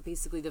insight,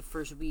 basically the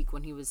first week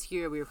when he was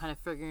here, we were kind of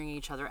figuring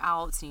each other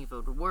out, seeing if it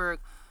would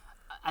work.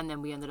 And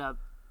then we ended up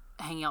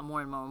hanging out more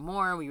and more and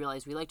more. We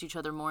realized we liked each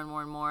other more and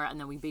more and more. And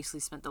then we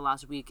basically spent the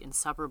last week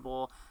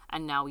inseparable.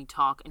 And now we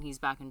talk, and he's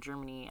back in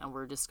Germany, and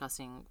we're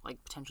discussing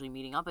like potentially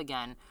meeting up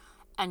again.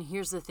 And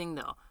here's the thing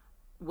though,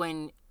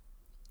 when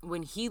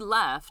he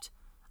left,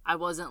 I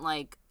wasn't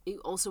like, it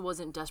also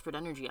wasn't desperate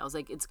energy. I was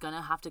like, it's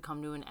gonna have to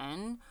come to an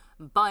end.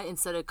 But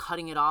instead of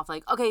cutting it off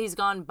like, okay, he's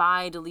gone,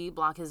 bye, delete,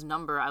 block his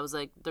number, I was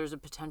like, there's a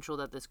potential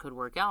that this could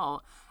work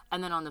out.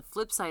 And then on the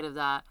flip side of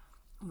that,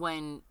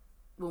 when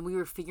we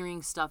were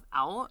figuring stuff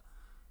out,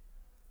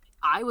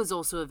 I was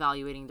also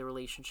evaluating the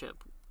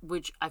relationship,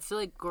 which I feel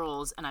like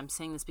girls, and I'm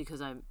saying this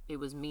because it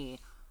was me,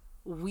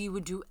 we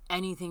would do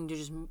anything to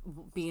just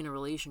be in a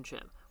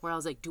relationship. Where I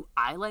was like, do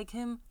I like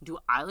him? Do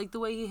I like the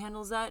way he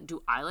handles that?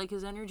 Do I like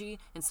his energy?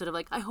 Instead of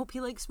like, I hope he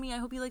likes me. I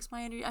hope he likes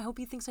my energy. I hope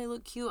he thinks I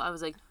look cute. I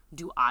was like,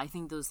 do I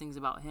think those things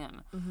about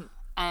him? Mm-hmm.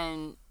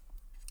 And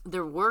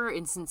there were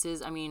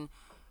instances, I mean,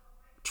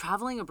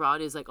 traveling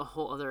abroad is like a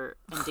whole other,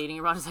 and dating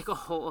abroad is like a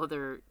whole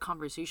other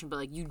conversation. But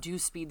like, you do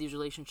speed these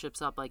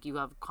relationships up. Like, you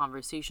have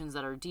conversations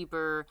that are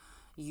deeper.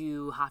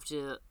 You have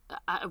to,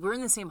 we're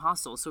in the same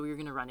hostel, so we were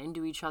going to run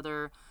into each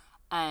other.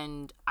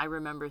 And I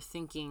remember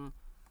thinking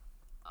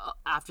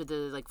after the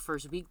like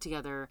first week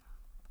together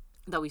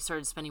that we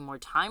started spending more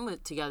time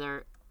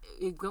together,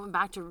 going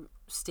back to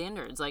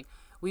standards. Like,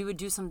 we would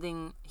do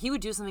something, he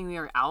would do something, we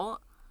were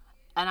out,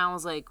 and I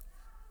was like,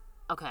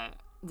 okay,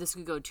 this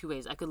could go two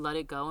ways. I could let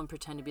it go and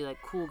pretend to be like,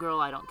 cool girl,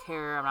 I don't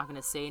care, I'm not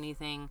going to say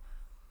anything.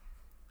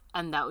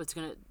 And that's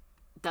going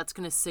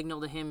to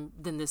signal to him,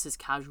 then this is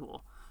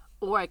casual.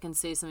 Or I can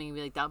say something and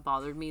be like, that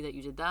bothered me that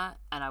you did that,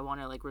 and I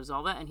want to like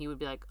resolve it. And he would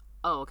be like,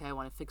 oh, okay, I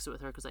want to fix it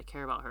with her because I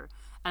care about her.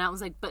 And I was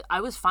like, but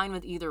I was fine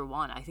with either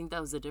one. I think that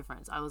was the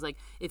difference. I was like,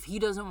 if he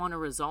doesn't want to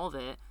resolve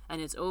it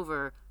and it's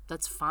over,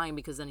 that's fine,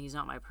 because then he's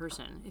not my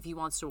person. If he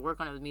wants to work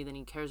on it with me, then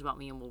he cares about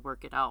me and we'll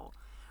work it out.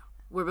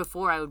 Where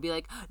before I would be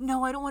like,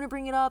 no, I don't want to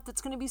bring it up.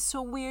 That's going to be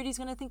so weird. He's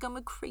going to think I'm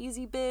a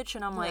crazy bitch.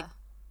 And I'm like,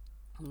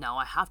 no,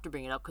 I have to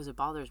bring it up because it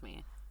bothers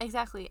me.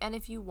 Exactly. And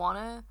if you want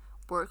to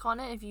work on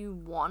it, if you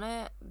want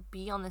to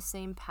be on the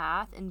same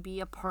path and be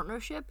a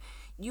partnership,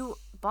 you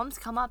bumps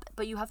come up,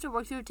 but you have to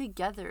work through it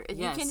together. You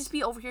can't just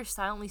be over here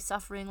silently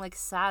suffering, like,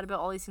 sad about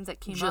all these things that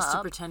came up. Just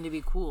to pretend to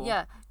be cool.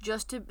 Yeah,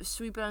 just to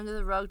sweep it under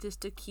the rug,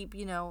 just to keep,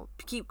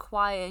 keep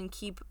quiet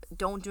and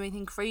don't do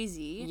anything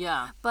crazy.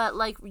 Yeah. But,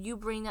 like, you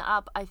bring that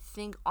up, I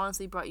think,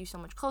 honestly brought you so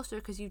much closer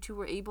because you two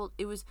were able,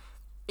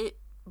 it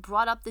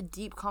brought up the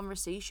deep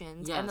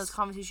conversations and those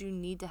conversations you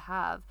need to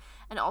have.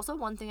 And also,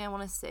 one thing I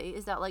want to say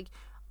is that, like,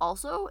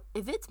 also,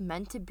 if it's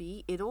meant to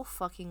be, it'll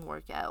fucking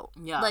work out.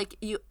 Yeah. Like,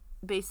 you,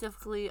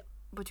 basically,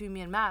 between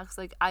me and Max,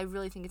 like, I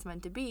really think it's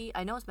meant to be.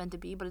 I know it's meant to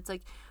be, but it's,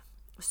 like,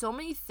 so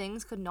many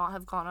things could not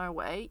have gone our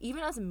way.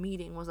 Even as a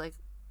meeting was,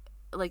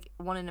 like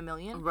 1 in a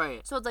million.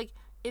 Right. So, it's, like,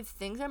 if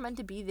things are meant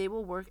to be, they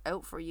will work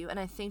out for you. And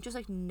I think just,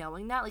 like,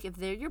 knowing that, like, if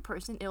they're your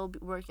person, it'll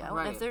work out.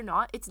 Right. And if they're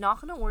not, it's not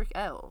going to work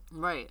out.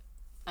 Right.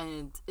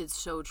 And it's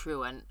so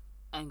true. And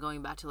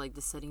going back to, like,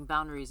 the setting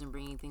boundaries and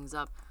bringing things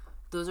up,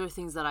 those are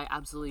things that I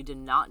absolutely did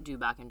not do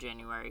back in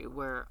January,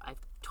 where I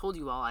told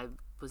you all I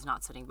was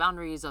not setting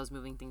boundaries, I was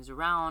moving things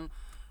around,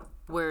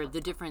 where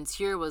the difference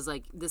here was,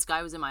 like, this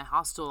guy was in my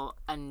hostel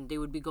and they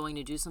would be going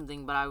to do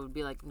something, but I would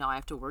be like, no, I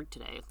have to work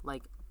today.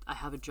 Like, I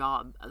have a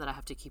job that I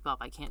have to keep up.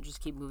 I can't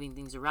just keep moving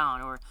things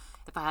around. Or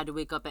if I had to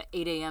wake up at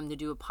 8 a.m. to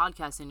do a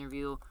podcast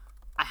interview,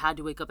 I had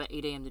to wake up at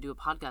 8 a.m. to do a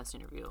podcast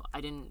interview.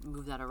 I didn't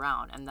move that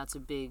around. And that's a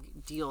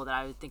big deal that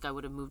I would think I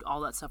would have moved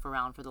all that stuff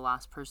around for the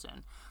last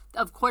person.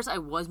 Of course, I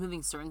was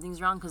moving certain things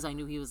around because I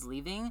knew he was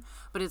leaving.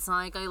 But it's not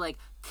like I, like,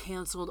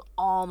 canceled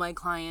all my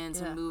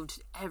clients and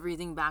moved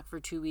everything back for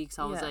 2 weeks.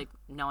 I was like,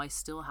 no, I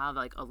still have,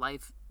 like, a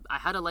life. I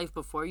had a life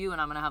before you, and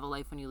I'm going to have a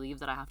life when you leave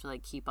that I have to,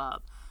 like, keep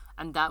up.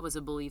 And that was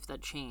a belief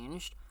that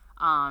changed.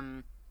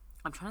 I'm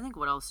trying to think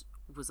what else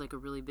was, like, a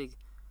really big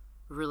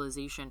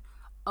realization.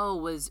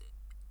 Was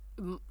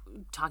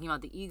talking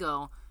about the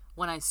ego,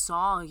 when I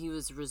saw he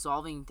was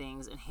resolving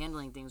things and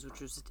handling things,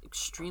 which was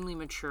extremely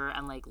mature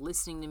and, like,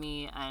 listening to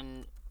me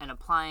and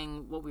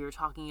applying what we were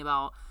talking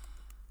about,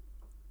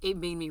 it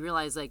made me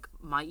realize, like,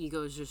 my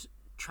ego is just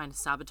trying to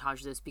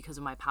sabotage this because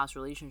of my past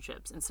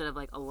relationships. Instead of,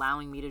 like,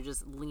 allowing me to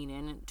just lean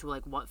in to,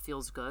 like, what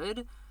feels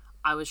good,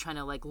 I was trying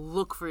to, like,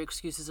 look for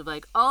excuses of,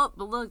 like, oh,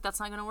 but look, that's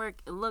not gonna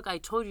work. Look, I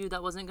told you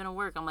that wasn't gonna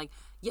work. I'm like,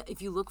 yeah,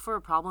 if you look for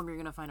a problem, you're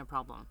gonna find a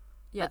problem.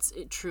 Yeah. That's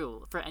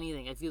true for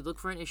anything. If you look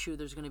for an issue,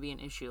 there's going to be an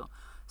issue.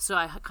 So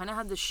I kind of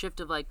had this shift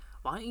of, like,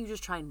 why don't you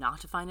just try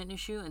not to find an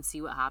issue and see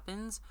what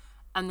happens?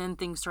 And then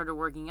things started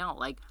working out.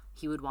 Like,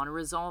 he would want to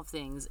resolve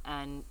things,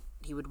 and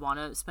he would want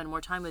to spend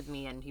more time with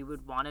me, and he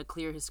would want to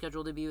clear his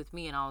schedule to be with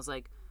me. And I was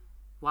like,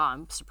 wow,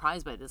 I'm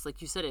surprised by this.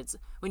 Like you said, it's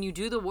when you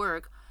do the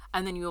work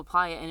and then you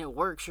apply it and it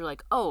works, you're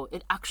like, oh,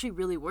 it actually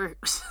really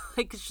works.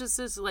 Like, it's just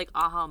this, like,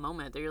 aha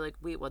moment that you're like,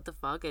 wait, what the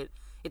fuck?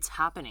 It's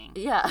happening.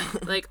 Yeah.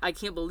 Like, I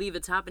can't believe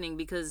it's happening,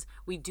 because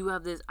we do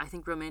have this, I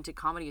think romantic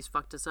comedy has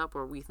fucked us up,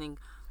 where we think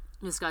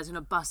this guy's gonna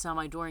bust down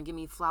my door and give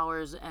me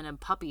flowers and a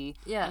puppy.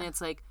 Yeah. And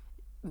it's like,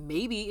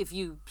 maybe if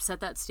you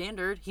set that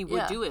standard, he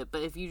would do it.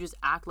 But if you just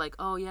act like,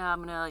 oh yeah, I'm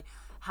gonna, like,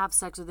 have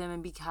sex with him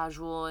and be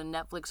casual and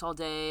Netflix all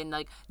day and,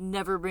 like,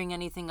 never bring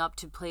anything up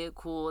to play it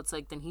cool, it's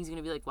like, then he's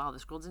gonna be like, wow,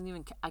 this girl doesn't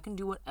even I can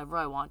do whatever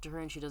I want to her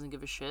and she doesn't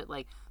give a shit.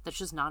 Like, that's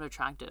just not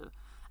attractive.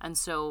 And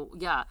so,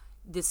 yeah,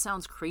 this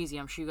sounds crazy.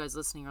 I'm sure you guys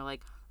listening are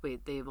like,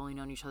 wait, they've only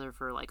known each other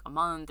for, like, a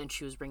month and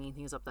she was bringing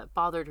things up that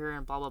bothered her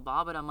and blah blah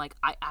blah. But I'm like,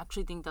 I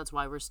actually think that's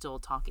why we're still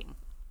talking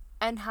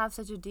and have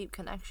such a deep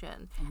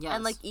connection. Yes.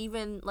 And, like,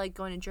 even, like,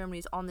 going to Germany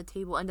is on the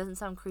table and doesn't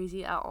sound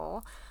crazy at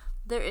all.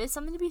 There is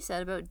something to be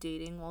said about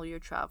dating while you're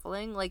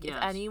traveling. Like, if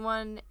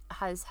anyone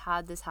has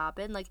had this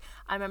happen, like,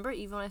 I remember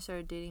even when I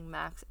started dating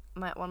Max,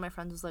 one of my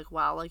friends was like,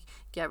 wow, like,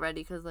 get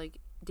ready, because, like,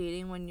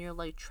 dating when you're,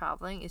 like,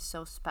 traveling is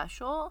so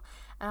special.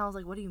 And I was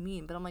like, what do you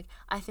mean? But I'm like,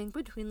 I think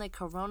between, like,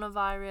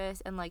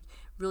 coronavirus and, like,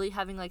 really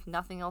having, like,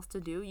 nothing else to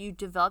do, you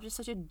develop just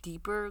such a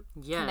deeper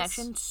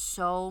connection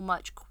so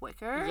much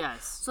quicker.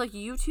 Yes. So, like,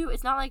 you two,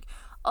 it's not like,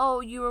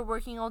 oh, you were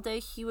working all day,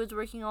 he was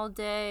working all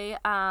day,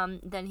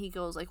 then he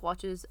goes, like,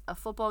 watches a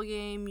football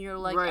game, you're,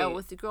 like, out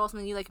with the girls, and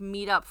then you, like,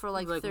 meet up for,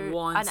 like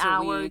an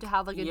hour to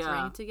have, like, a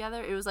drink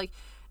together. It was like,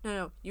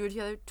 no, you were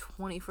together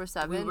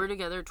 24/7. We were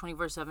together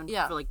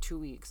 24/7 for, like, 2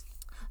 weeks.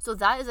 So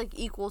that is, like,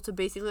 equal to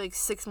basically, like,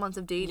 6 months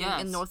of dating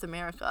in North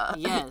America.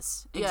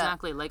 Yes,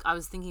 exactly. Like, I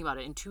was thinking about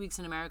it. In 2 weeks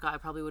in America, I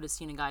probably would have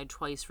seen a guy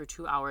twice for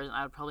 2 hours, and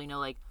I would probably know,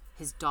 like,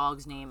 his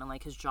dog's name and,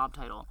 like, his job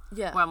title.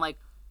 Yeah. Where I'm like,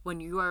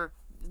 when you are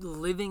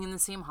living in the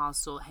same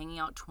hostel, hanging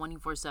out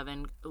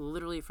 24/7,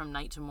 literally from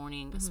night to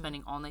morning,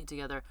 spending all night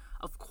together,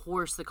 of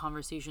course the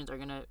conversations are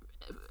gonna,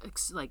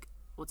 like,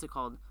 what's it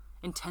called?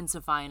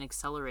 Intensify and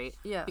accelerate.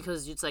 Yeah.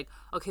 Because it's like,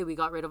 okay, we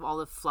got rid of all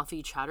the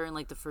fluffy chatter in,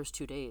 like, the first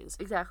 2 days.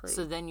 Exactly.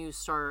 So then you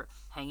start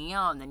hanging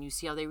out, and then you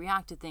see how they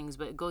react to things,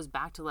 but it goes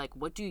back to, like,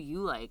 what do you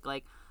like?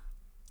 Like,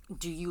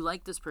 do you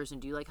like this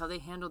person? Do you like how they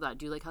handle that?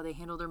 Do you like how they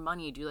handle their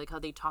money? Do you like how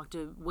they talk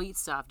to wait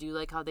staff? Do you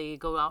like how they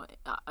go out?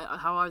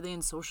 How are they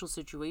in social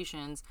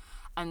situations?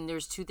 And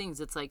there's two things.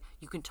 It's like,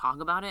 you can talk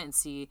about it and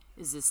see,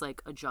 is this,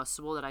 like,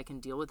 adjustable that I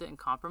can deal with it and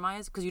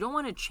compromise? Because you don't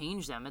want to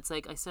change them. It's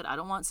like I said, I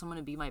don't want someone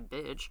to be my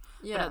bitch.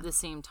 Yeah. But at the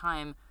same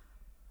time,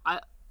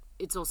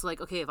 it's also like,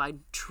 okay, if I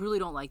truly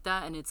don't like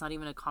that and it's not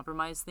even a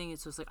compromise thing,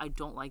 it's just like I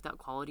don't like that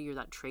quality or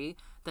that trait,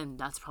 then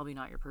that's probably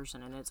not your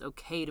person, and it's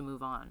okay to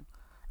move on.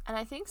 And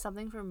I think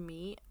something for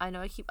me, I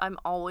know I'm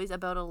always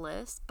about a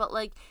list, but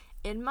like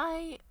in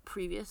my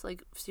previous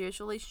like serious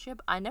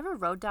relationship, I never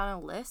wrote down a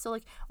list. So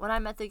like when I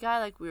met the guy,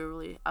 like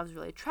I was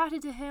really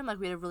attracted to him, like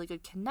we had a really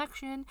good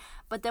connection.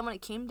 But then when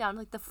it came down to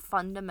like the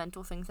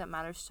fundamental things that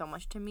matter so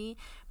much to me,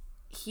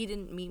 he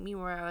didn't meet me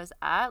where I was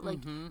at. Like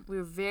we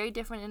were very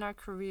different in our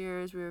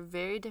careers. We were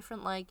very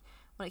different like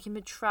when it came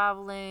to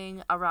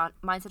traveling, around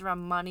mindset around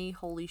money.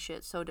 Holy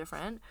shit, so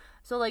different.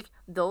 So like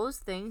those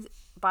things,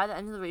 by the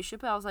end of the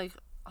relationship, I was like,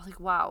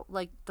 wow,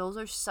 like those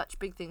are such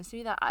big things to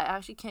me that I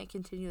actually can't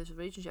continue this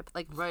relationship.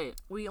 Like, right,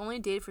 we only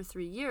dated for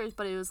 3 years,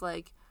 but it was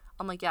like,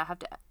 I'm like, yeah, I have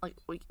to, like,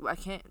 I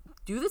can't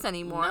do this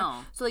anymore.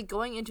 No. So like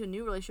going into a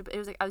new relationship, it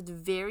was like I was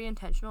very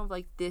intentional of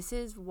like, this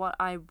is what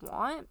I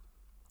want,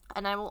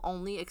 and I will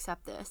only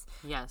accept this.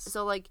 Yes.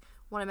 So like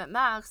when I met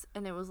Max,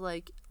 and it was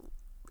like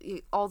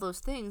all those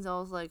things, I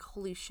was like,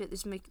 holy shit,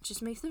 this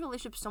just makes the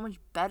relationship so much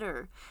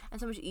better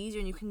and so much easier,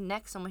 and you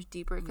connect so much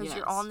deeper because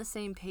you're on the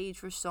same page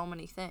for so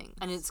many things.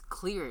 And it's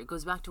clear. It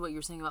goes back to what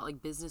you're saying about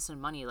like business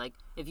and money. Like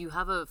if you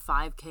have a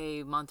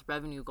 5K month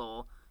revenue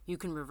goal, you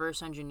can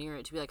reverse engineer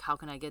it to be like, how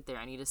can I get there?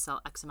 I need to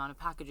sell X amount of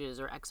packages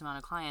or X amount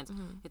of clients.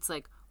 It's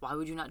like, why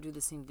would you not do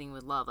the same thing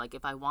with love? Like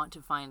if I want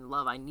to find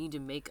love, I need to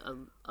make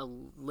a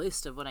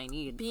list of what I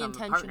need Be from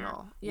intentional. a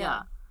partner.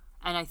 Yeah.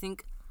 And I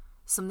think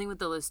something with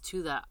the list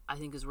too that I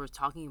think is worth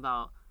talking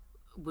about,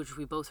 which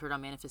we both heard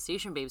on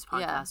Manifestation Babes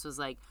podcast, was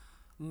like,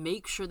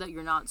 make sure that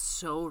you're not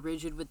so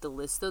rigid with the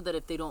list though that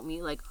if they don't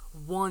meet like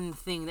one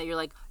thing that you're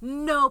like,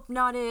 nope,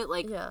 not it.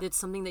 Like it's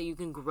something that you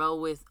can grow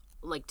with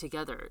like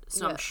together.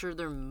 So I'm sure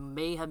there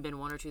may have been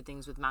one or two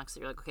things with Max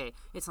that you're like, okay,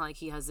 it's not like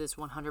he has this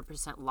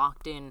 100%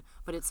 locked in,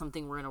 but it's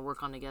something we're gonna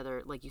work on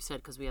together, like you said,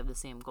 because we have the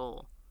same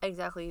goal.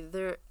 Exactly.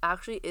 There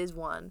actually is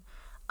one.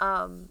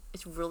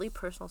 It's really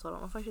personal, so I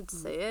don't know if I should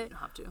say it. You don't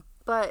have to.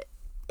 But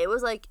it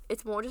was like,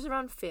 it's more just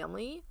around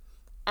family,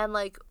 and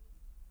like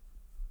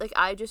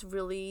I just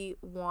really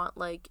want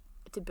like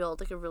to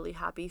build like a really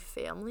happy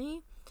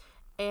family,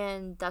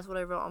 and that's what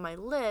I wrote on my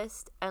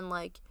list. And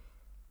like,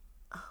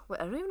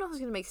 wait, I don't even know if it's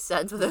gonna make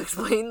sense without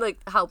explaining like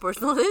how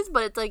personal it is,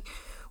 but it's like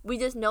we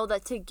just know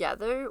that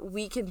together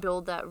we can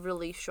build that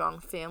really strong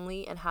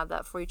family and have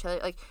that for each other.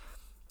 Like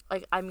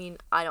I mean,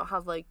 I don't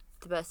have like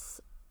the best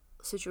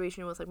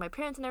situation with like my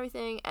parents and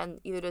everything,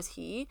 and either does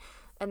he,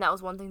 and that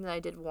was one thing that I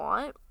did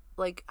want,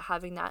 like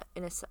having that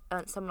in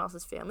someone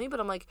else's family.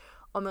 But I'm like,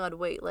 oh my god,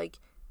 wait, like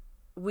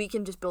we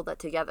can just build that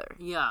together.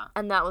 Yeah.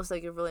 And that was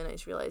like a really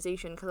nice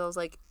realization, because I was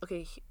like,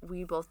 okay,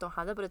 we both don't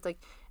have that, but it's like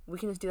we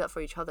can just do that for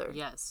each other.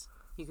 Yes,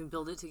 you can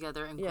build it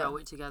together and grow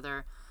it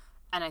together.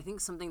 And I think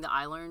something that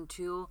I learned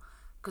too,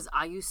 because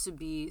I used to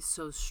be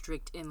so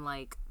strict in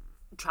like,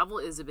 travel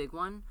is a big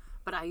one,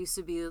 but I used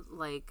to be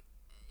like,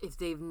 if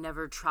they've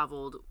never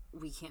traveled,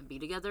 we can't be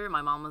together.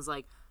 My mom was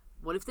like,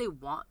 what if they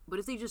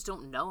just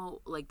don't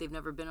know, like they've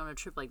never been on a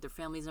trip, like their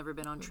family's never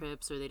been on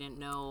trips, or they didn't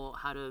know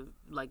how to,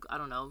 like, I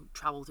don't know,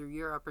 travel through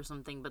Europe or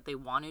something, but they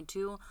wanted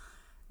to.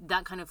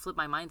 That kind of flipped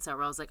my mindset,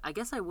 where I was like, I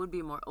guess I would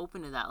be more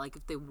open to that. Like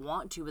if they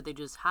want to but they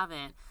just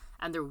haven't,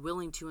 and they're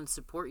willing to and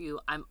support you,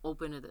 I'm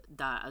open to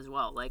that as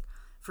well. Like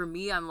for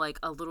me, I'm like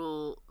a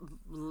little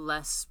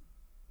less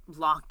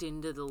locked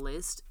into the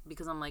list,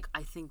 because I'm like,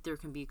 I think there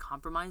can be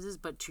compromises,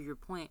 but to your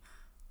point,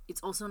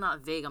 it's also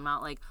not vague. I'm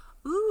not like,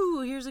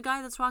 ooh, here's a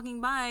guy that's walking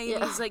by,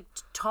 and he's like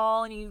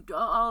tall, and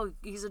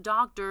he's a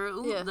doctor.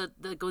 Ooh,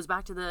 that goes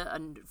back to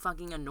the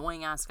fucking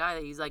annoying ass guy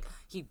that he's like,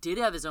 he did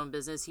have his own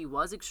business, he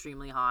was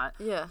extremely hot,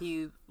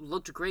 he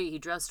looked great, he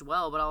dressed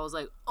well, but I was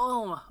like,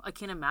 oh, I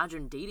can't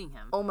imagine dating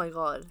him. Oh my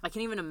god, I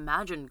can't even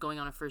imagine going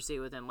on a first date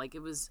with him. Like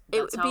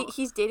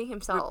he's dating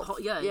himself.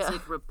 It's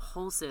like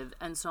repulsive.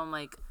 And so I'm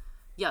like,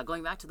 yeah,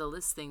 going back to the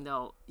list thing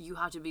though, you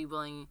have to be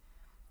willing.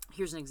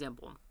 Here's an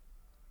example.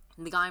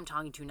 The guy I'm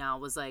talking to now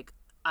was like,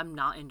 I'm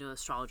not into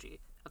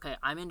astrology. Okay,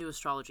 I'm into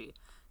astrology.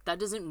 That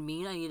doesn't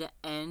mean I need to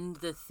end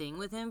the thing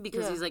with him,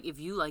 because he's like, if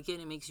you like it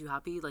and it makes you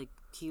happy, like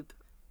keep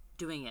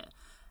doing it.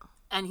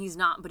 And he's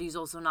not, but he's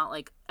also not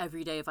like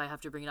every day if I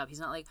have to bring it up, he's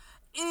not like,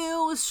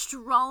 ew,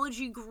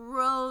 astrology,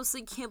 gross,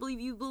 I can't believe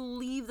you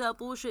believe that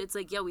bullshit. It's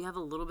like, yeah, we have a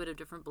little bit of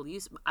different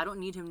beliefs. I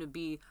don't need him to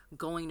be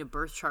going to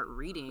birth chart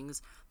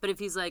readings, but if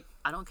he's like,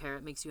 I don't care,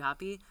 it makes you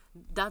happy,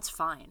 that's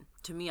fine.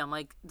 To me, I'm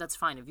like, that's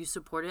fine. If you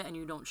support it and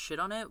you don't shit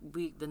on it,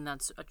 then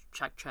that's a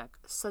check.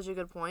 Such a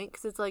good point,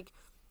 because it's like,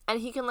 and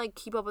he can like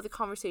keep up with the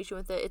conversation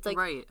with it. It's like,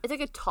 right. It's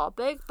like a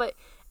topic, but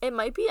it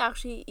might be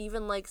actually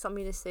even like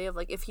something to say of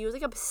like, if he was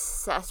like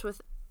obsessed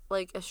with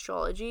like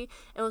astrology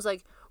and was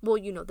like, well,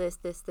 you know, this,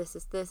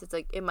 it's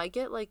like, it might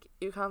get like,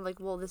 you're kind of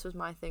like, well, this was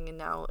my thing and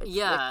now it's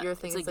like your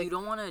thing. It's like you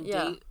don't want to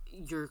date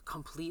your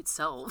complete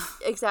self.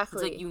 Exactly.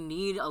 It's like you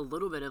need a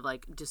little bit of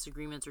like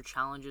disagreements or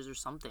challenges or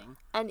something.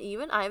 And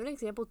even I have an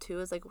example too,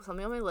 is like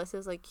something on my list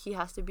is like, he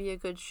has to be a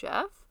good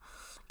chef,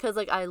 because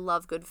like I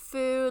love good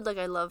food, like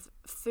I love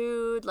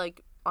food,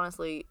 like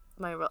honestly,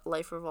 my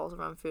life revolves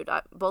around food.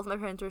 Both my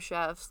parents were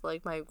chefs,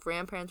 like my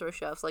grandparents were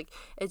chefs, like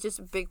it's just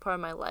a big part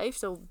of my life.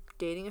 So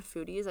dating a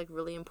foodie is like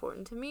really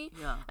important to me.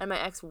 Yeah. And my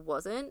ex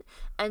wasn't,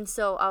 and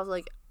so I was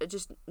like,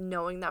 just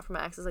knowing that from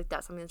my ex is like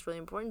that's something that's really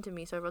important to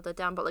me. So I wrote that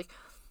down. But like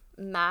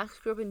Max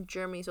grew up in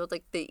Germany, so it's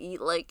like they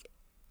eat like,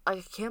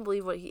 I can't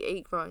believe what he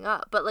ate growing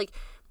up. But like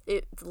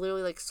it's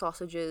literally like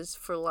sausages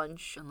for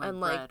lunch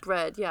and like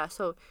bread. Yeah.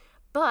 So,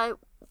 but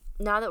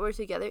now that we're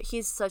together,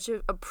 he's such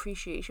an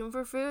appreciation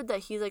for food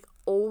that he's like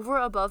over,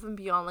 above, and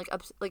beyond,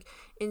 like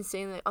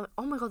insanely. Like,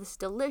 oh my god, this is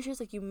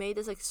delicious! Like you made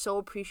this, like so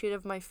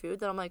appreciative of my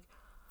food that I'm like,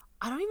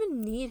 I don't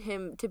even need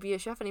him to be a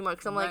chef anymore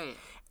because I'm like.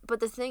 But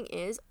the thing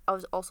is, I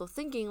was also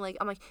thinking like,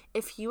 I'm like,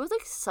 if he was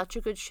like such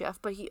a good chef,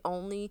 but he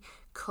only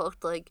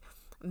cooked like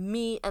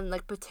meat and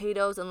like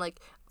potatoes and like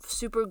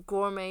super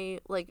gourmet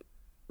like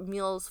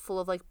meals full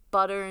of like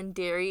butter and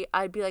dairy,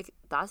 I'd be like,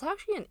 that's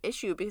actually an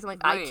issue because I'm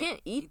like, I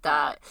can't eat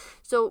that.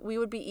 So we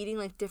would be eating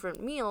like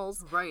different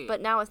meals. Right.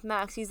 But now with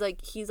Max, he's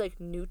like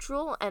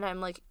neutral, and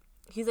I'm like,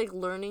 he's like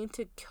learning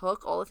to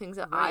cook all the things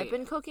that I've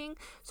been cooking.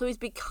 So he's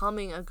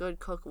becoming a good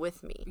cook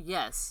with me.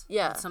 Yes.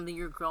 Yeah. It's something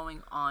you're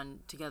growing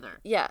on together.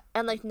 Yeah.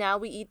 And like now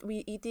we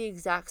eat the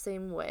exact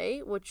same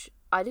way, which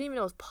I didn't even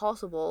know was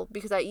possible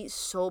because I eat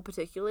so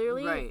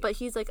particularly. Right. But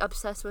he's like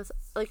obsessed with,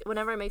 like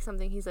whenever I make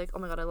something, he's like, oh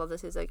my god, I love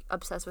this. He's like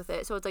obsessed with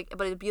it. So it's like,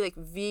 but it'd be like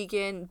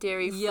vegan,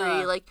 dairy free.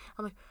 Yeah. Like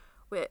I'm like,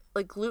 wait,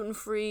 like gluten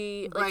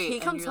free. Like he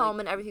comes home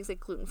and everything's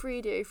like gluten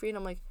free, dairy free, and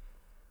I'm like,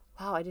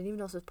 wow, I didn't even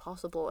know this was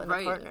possible in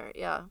a partner.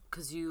 Yeah.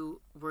 Because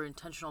you were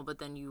intentional, but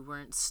then you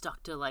weren't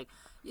stuck to like,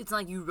 it's not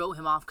like you wrote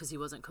him off because he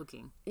wasn't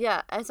cooking.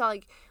 Yeah, and it's not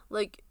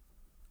like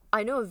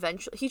I know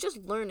eventually he's just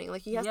learning.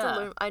 Like he has to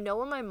learn. I know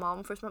when my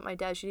mom first met my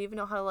dad, she didn't even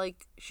know how to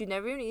like. She'd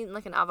never even eaten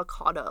like an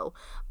avocado,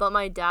 but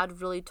my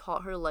dad really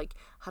taught her like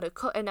how to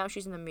cook, and now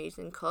she's an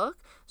amazing cook.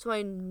 So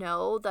I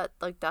know that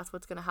like that's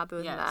what's gonna happen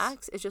with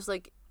Max. It's just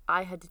like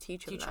I had to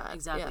teach him that.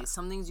 Exactly. Yeah.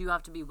 Some things you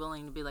have to be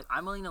willing to be like,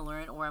 I'm willing to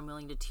learn or I'm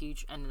willing to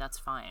teach, and that's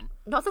fine.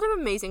 Not that I'm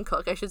an amazing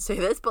cook, I should say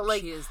this, but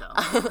like she is though.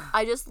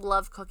 I just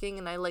love cooking,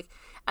 and I like,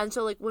 and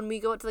so like when we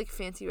go out to like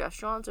fancy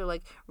restaurants or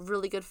like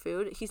really good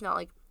food, he's not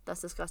like,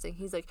 that's disgusting.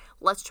 He's like,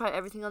 let's try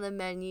everything on the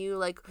menu.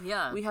 Like,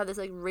 we had this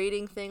like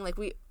rating thing. Like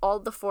all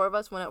the four of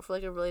us went out for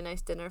like a really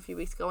nice dinner a few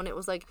weeks ago, and it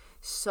was like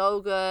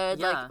so good.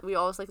 Yeah. Like we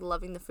always like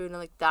loving the food, and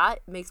like that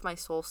makes my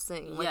soul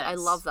sing. Like I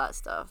love that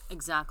stuff.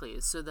 Exactly.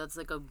 So that's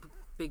like a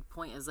big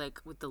point is like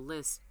with the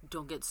list,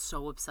 don't get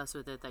so obsessed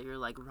with it that you're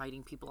like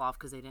writing people off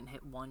because they didn't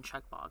hit one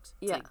checkbox.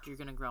 It's like you're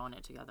gonna grow in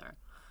it together.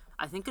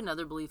 I think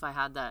another belief I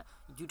had that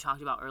you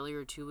talked about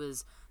earlier too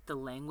is the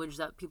language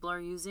that people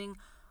are using.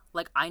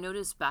 Like I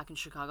noticed back in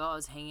Chicago, I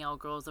was hanging out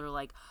with girls that are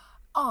like,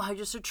 oh, I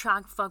just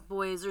attract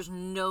fuckboys. There's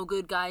no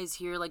good guys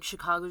here. Like,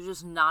 Chicago's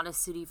just not a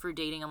city for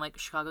dating. I'm like,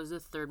 Chicago's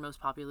the third most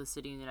populous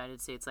city in the United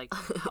States. Like,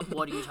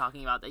 what are you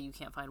talking about that you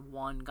can't find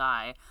one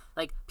guy?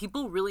 Like,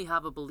 people really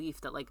have a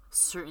belief that, like,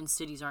 certain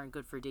cities aren't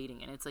good for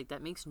dating. And it's like,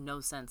 that makes no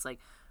sense. Like,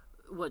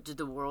 what did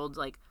the world,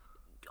 like,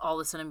 all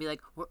of a sudden be like,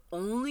 we're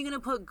only going to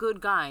put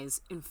good guys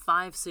in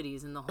 5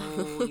 cities in the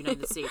whole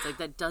United States? Like,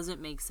 that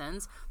doesn't make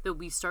sense. That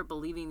we start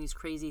believing these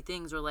crazy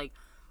things, or, like,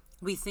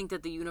 we think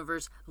that the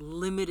universe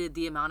limited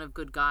the amount of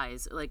good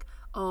guys. Like,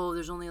 oh,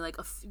 there's only like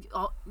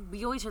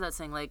we always hear that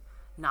saying, like,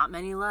 not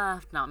many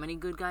left, not many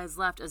good guys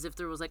left, as if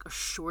there was like a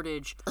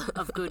shortage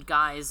of good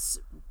guys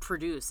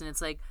produced. And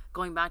it's like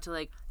going back to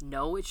like,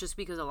 no, it's just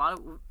because a lot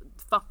of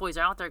fuckboys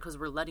are out there because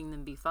we're letting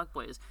them be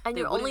fuckboys. And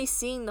you're only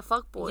seeing the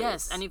fuckboys.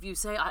 Yes, and if you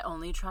say, I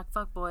only attract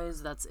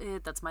fuckboys, that's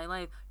it, that's my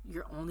life,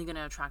 you're only going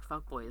to attract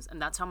fuckboys.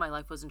 And that's how my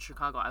life was in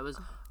Chicago. I was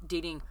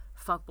dating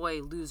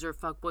fuckboy, loser.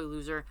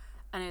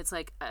 And it's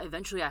like,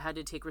 eventually I had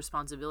to take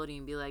responsibility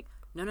and be like,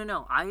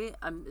 no,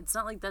 I'm. It's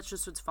not like that's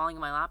just what's falling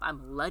in my lap.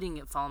 I'm letting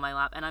it fall in my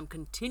lap, and I'm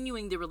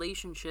continuing the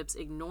relationships,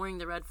 ignoring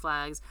the red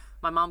flags.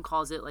 My mom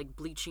calls it, like,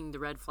 bleaching the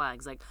red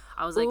flags. Like,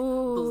 I was, like,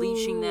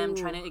 bleaching them,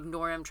 trying to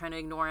ignore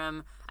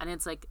him. And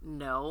it's like,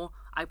 no,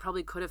 I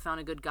probably could have found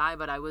a good guy,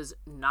 but I was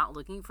not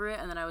looking for it.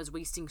 And then I was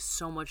wasting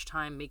so much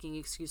time making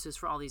excuses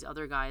for all these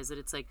other guys that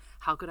it's like,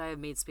 how could I have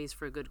made space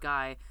for a good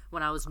guy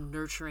when I was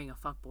nurturing a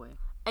fuckboy?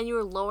 And you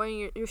were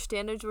lowering your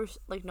standards were,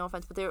 like, no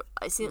offense, but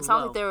it sounds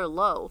like they were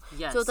low.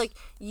 Yes. So it's like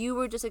you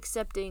were just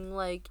accepting,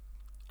 like,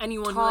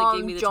 anyone Tom, who, like,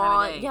 gave me the John,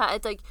 time of day. Yeah,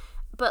 it's like,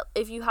 but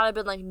if you had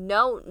been like,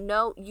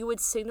 no, you would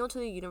signal to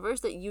the universe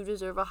that you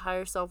deserve a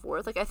higher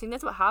self-worth. Like, I think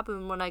that's what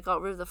happened when I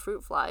got rid of the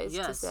fruit flies,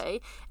 to say.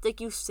 It's like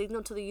you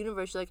signal to the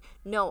universe, like,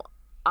 no,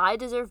 I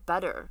deserve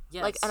better.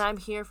 Yes. Like, and I'm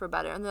here for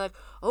better. And they're like,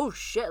 oh,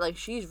 shit, like,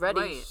 she's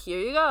ready. Right. Here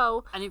you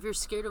go. And if you're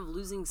scared of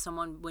losing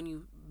someone when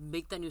you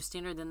make that new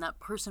standard, then that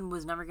person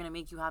was never going to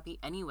make you happy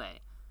anyway.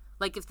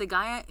 Like, if the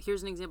guy,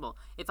 here's an example,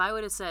 if I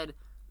would have said,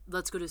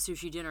 let's go to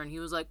sushi dinner, and he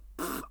was like,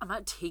 I'm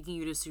not taking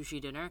you to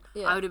sushi dinner,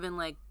 I would have been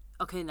like,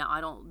 okay,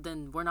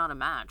 then we're not a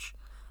match.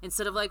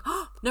 Instead of like,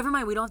 oh, never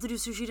mind, we don't have to do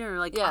sushi dinner,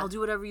 like, I'll do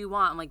whatever you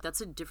want. I'm like,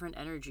 that's a different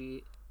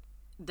energy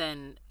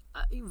than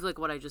like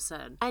what I just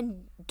said.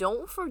 And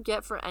don't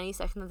forget for any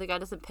second that the guy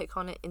doesn't pick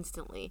on it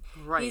instantly.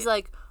 Right. He's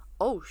like,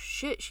 oh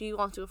shit, she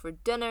wants to go for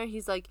dinner.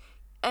 He's like,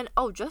 and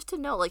oh, just to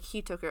know, like,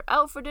 he took her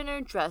out for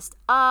dinner, dressed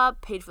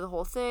up, paid for the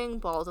whole thing,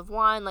 bottles of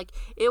wine. Like,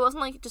 it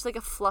wasn't like just like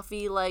a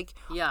fluffy, like,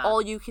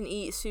 all you can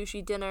eat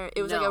sushi dinner.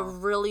 It was like a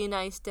really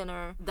nice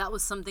dinner. That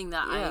was something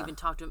that I even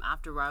talked to him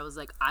after, where I was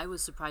like, I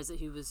was surprised that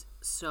he was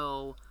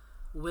so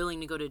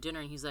willing to go to dinner.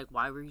 And he's like,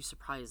 why were you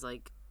surprised?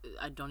 Like,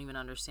 I don't even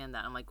understand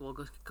that. I'm like, well,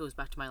 it goes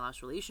back to my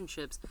last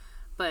relationships.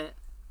 But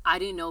I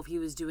didn't know if he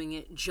was doing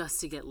it just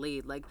to get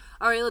laid. Like,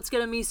 all right, let's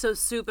get a miso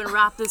soup and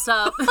wrap this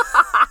up.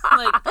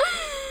 Like,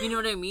 you know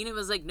what I mean? It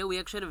was like, no, we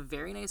actually had a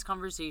very nice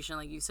conversation.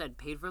 Like you said,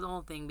 paid for the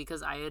whole thing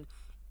because I had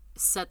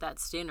set that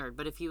standard.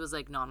 But if he was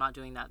like, no, I'm not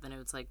doing that, then it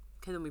was like,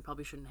 okay, then we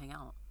probably shouldn't hang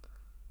out.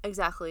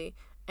 Exactly.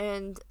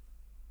 And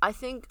I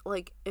think,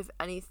 like, if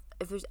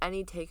there's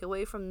any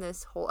takeaway from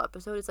this whole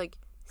episode, it's like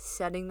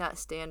setting that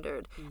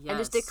standard and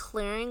just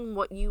declaring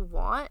what you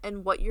want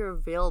and what you're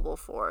available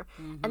for.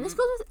 And this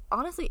goes with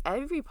honestly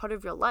every part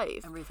of your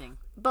life. Everything.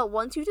 But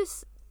once you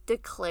just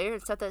declare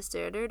and set that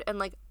standard and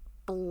like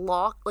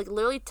block, like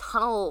literally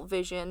tunnel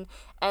vision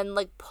and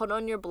like put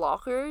on your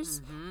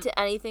blockers to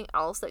anything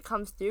else that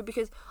comes through,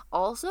 because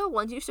also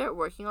once you start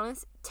working on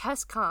this,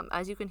 tests come,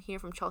 as you can hear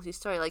from Chelsea's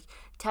story. Like,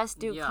 tests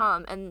do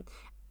come,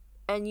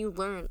 and you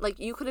learn. Like,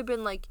 you could have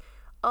been like,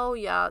 oh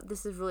yeah,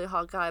 this is a really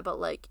hot guy, but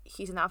like,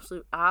 he's an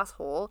absolute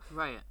asshole.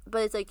 Right.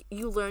 But it's like,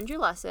 you learned your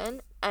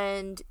lesson,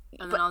 and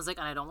then I was like,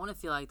 and I don't want to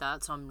feel like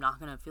that, so I'm not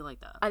going to feel like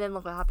that. And then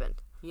look what happened.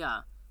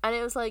 Yeah. And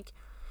it was like,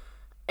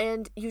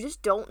 and you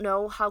just don't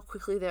know how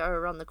quickly they are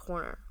around the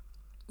corner.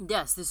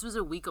 Yes, this was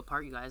a week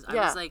apart, you guys. I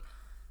was like,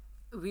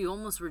 we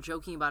almost were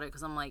joking about it,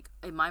 because I'm like,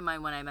 in my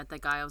mind, when I met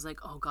that guy, I was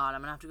like, oh god,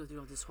 I'm going to have to go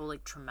through this whole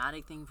like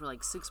traumatic thing for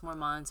like 6 more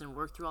months and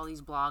work through all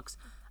these blocks.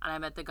 And I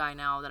met the guy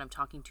now that I'm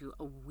talking to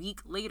a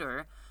week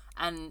later,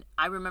 and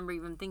I remember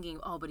even thinking,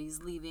 oh, but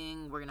he's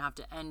leaving, we're going to have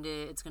to end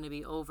it, it's going to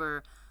be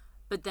over.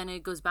 But then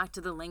it goes back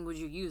to the language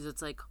you use.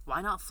 It's like,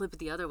 why not flip it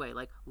the other way?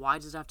 Like, why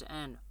does it have to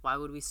end? Why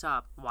would we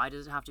stop? Why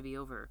does it have to be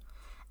over?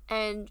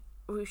 And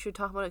we should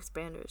talk about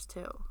expanders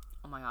too.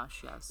 Oh my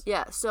gosh, yes.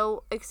 Yeah,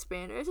 so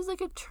expanders is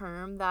like a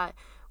term that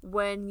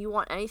when you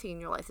want anything in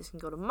your life, this can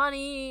go to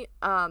money.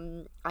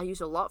 I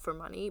use it a lot for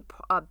money,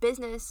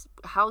 business,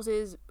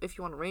 houses, if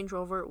you want a Range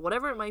Rover,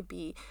 whatever it might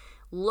be.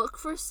 Look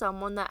for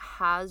someone that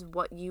has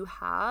what you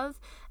have,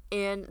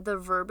 and the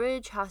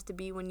verbiage has to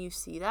be when you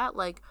see that,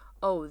 like,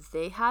 oh,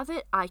 they have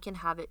it, I can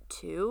have it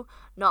too.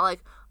 Not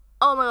like,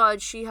 oh my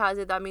god, she has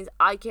it, that means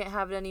I can't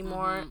have it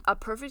anymore. A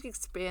perfect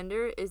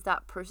expander is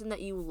that person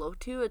that you look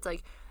to. It's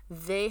like,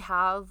 they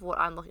have what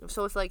I'm looking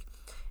for. So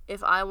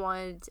if I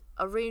wanted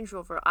a Range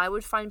Rover, I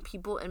would find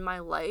people in my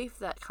life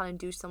that kind of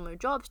do similar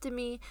jobs to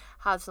me,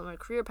 have similar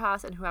career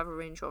paths, and who have a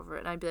Range Rover.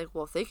 And I'd be like,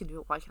 well, if they can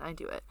do it, why can't I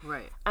do it?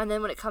 Right. And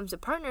then when it comes to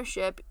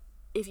partnership,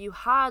 if you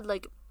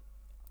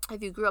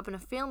grew up in a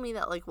family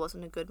that like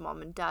wasn't a good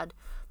mom and dad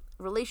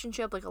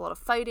relationship, like a lot of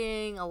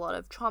fighting, a lot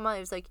of trauma,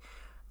 it's like,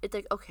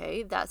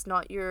 okay, that's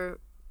not who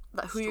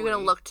story. You're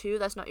gonna look to.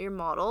 That's not your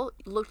model.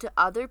 Look to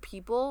other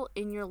people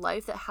in your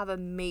life that have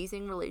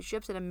amazing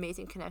relationships and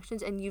amazing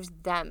connections, and use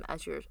them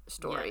as your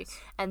story. Yes.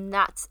 And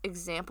that's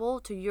example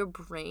to your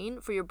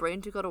brain, for your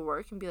brain to go to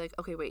work and be like,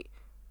 okay, wait,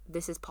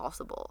 this is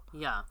possible.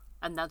 Yeah.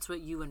 And that's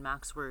what you and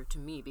Max were to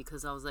me,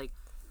 because I was like,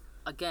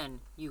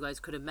 again, you guys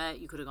could have met,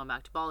 you could have gone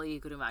back to Bali, you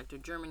could have gone back to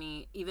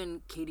Germany.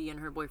 Even Katie and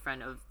her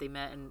boyfriend, they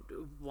met, and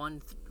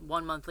one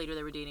month later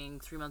they were dating,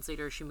 3 months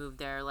later she moved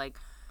there. Like,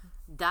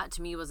 that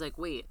to me was like,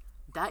 wait,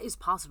 that is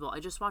possible. I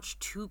just watched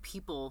 2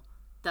 people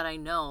that I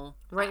know.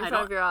 Right in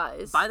front of your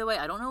eyes. By the way,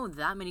 I don't know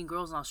that many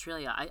girls in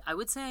Australia. I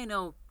would say I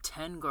know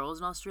 10 girls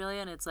in Australia,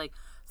 and it's like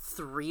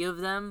 3 of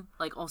them,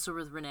 like also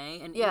with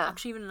Renee. And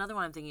actually even another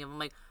one I'm thinking of. I'm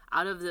like,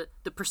 out of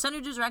the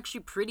percentages are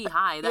actually pretty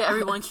high that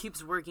everyone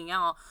keeps working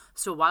out.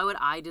 So why would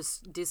I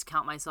just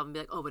discount myself and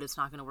be like, oh, but it's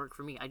not going to work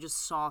for me? I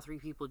just saw 3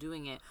 people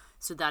doing it.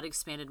 So that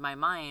expanded my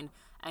mind.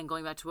 And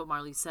going back to what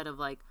Marley said of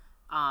like,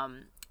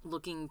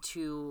 looking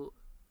to,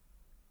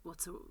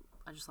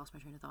 I just lost my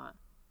train of thought.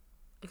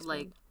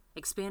 Like,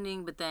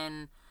 expanding, but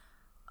then,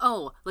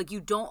 like, you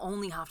don't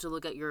only have to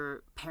look at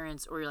your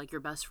parents or like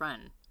your best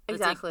friend.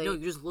 Exactly. Like, no,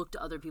 you just look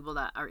to other people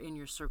that are in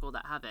your circle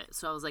that have it.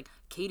 So I was like,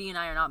 Katie and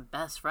I are not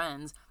best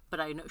friends, but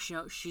I know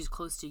she's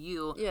close to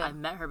you. Yeah. I've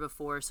met her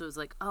before, so it's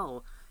like,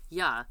 oh,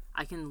 yeah,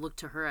 I can look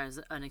to her as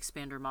an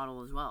expander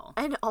model as well.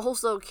 And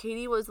also,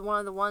 Katie was one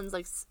of the ones,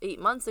 like, 8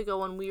 months ago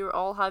when we were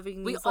all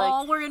having these, We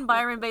all were in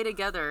Byron Bay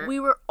together.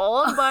 We were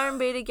all in Byron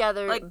Bay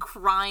together. Like,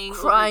 crying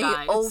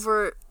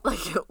over, like,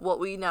 what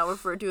we now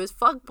refer to as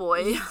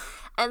fuckboy. Yeah.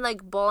 And,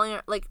 like, bawling,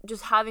 like,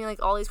 just having,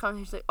 like, all these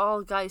conversations, like,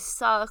 oh, guys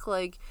suck,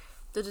 like,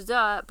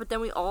 da-da-da. But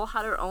then we all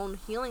had our own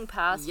healing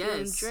paths,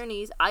 healing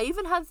journeys. I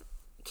even have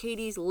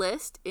Katie's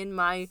list in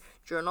my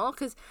journal,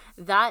 because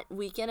that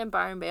weekend in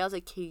Byron Bay I was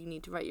like, Katie, you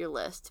need to write your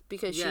list,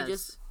 because she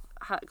just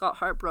got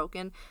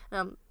heartbroken.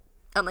 I'm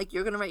like,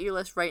 you're gonna write your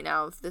list right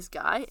now of this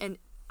guy, and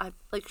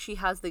she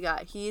has the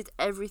guy. He is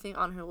everything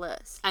on her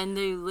list. And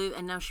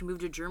now she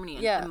moved to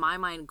Germany, and in my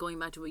mind, going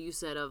back to what you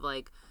said of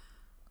like,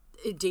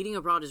 dating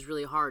abroad is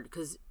really hard,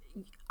 because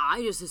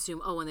I just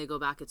assume, when they go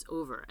back, it's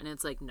over. And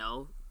it's like,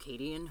 no,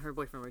 Katie and her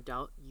boyfriend worked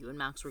out. You and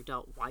Max worked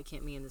out. Why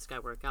can't me and this guy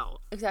work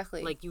out?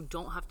 Exactly. Like, you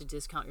don't have to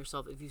discount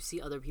yourself if you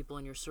see other people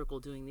in your circle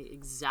doing the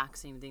exact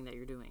same thing that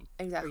you're doing.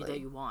 Exactly. Or that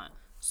you want.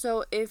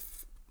 So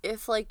if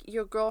like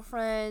your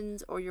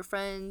girlfriends or your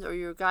friends or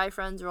your guy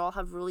friends or all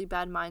have really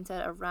bad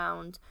mindset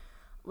around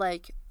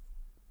like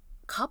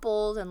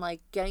couples and like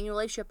getting a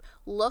relationship,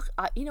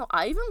 I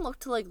even look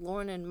to like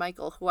Lauren and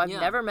Michael, who I've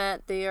never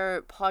met. They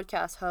are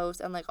podcast hosts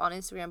and like on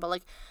Instagram, but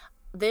like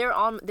they were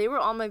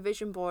on my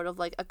vision board of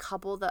like a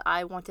couple that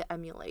I want to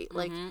emulate.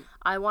 Like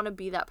I want to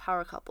be that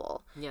power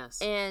couple. Yes.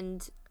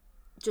 And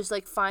just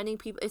like finding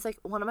people, it's like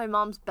one of my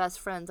mom's best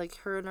friends, like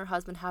her and her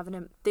husband having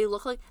him, they're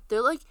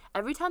like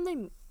every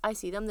time I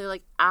see them, they're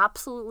like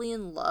absolutely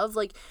in love,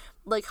 like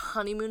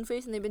honeymoon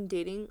phase, and they've been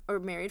dating or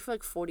married for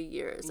like 40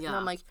 years. And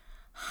I'm like,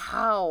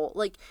 how?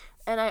 Like,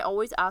 and I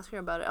always ask her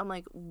about it. I'm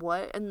like,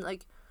 what? And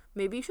like,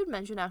 maybe you should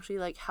mention actually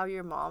like how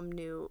your mom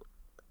knew,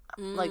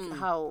 like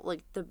how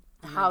like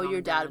how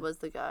your dad was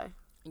the guy.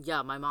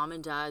 Yeah, my mom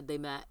and dad, they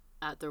met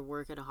at their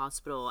work at a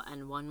hospital,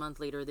 and 1 month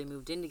later they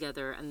moved in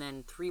together, and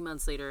then 3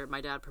 months later my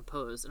dad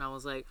proposed, and I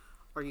was like,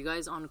 are you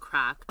guys on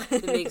crack?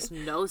 It makes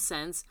no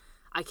sense.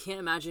 I can't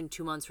imagine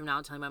 2 months from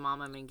now telling my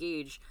mom I'm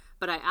engaged.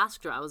 But I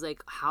asked her, I was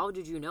like, how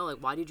did you know? Like,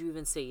 why did you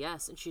even say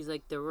yes? And she's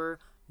like, there were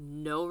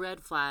no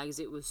red flags.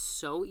 It was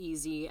so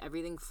easy.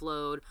 Everything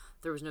flowed.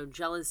 There was no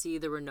jealousy.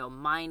 There were no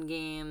mind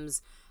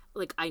games.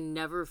 Like, I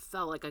never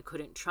felt like I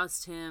couldn't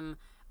trust him.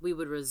 We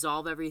would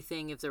resolve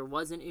everything if there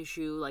was an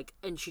issue. Like,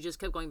 and she just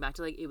kept going back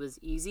to like, it was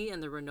easy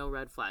and there were no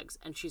red flags.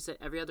 And she said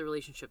every other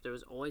relationship there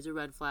was always a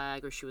red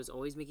flag, or she was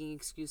always making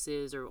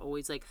excuses, or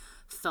always like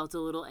felt a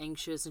little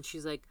anxious. And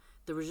she's like,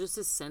 there was just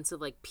this sense of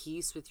like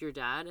peace with your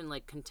dad and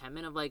like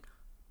contentment of like,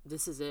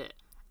 this is it.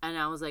 And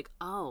I was like,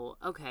 oh,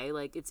 okay,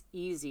 like it's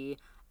easy.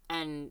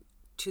 And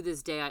to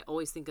this day I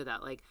always think of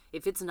that, like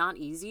if it's not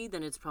easy,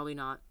 then it's probably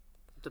not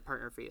the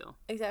partner for you.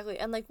 Exactly.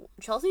 And like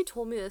Chelsea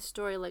told me this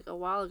story like a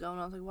while ago, and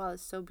I was like, wow,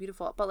 that's so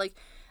beautiful. But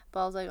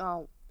I was like,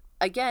 oh,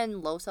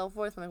 again, low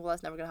self-worth. I'm like, well,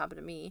 that's never gonna happen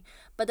to me.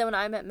 But then when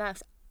I met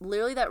Max,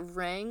 literally that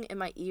rang in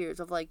my ears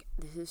of like,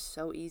 this is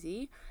so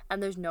easy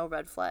and there's no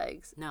red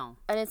flags. No.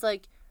 And it's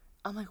like,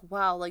 I'm like,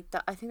 wow, like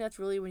that. I think that's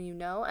really when you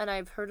know. And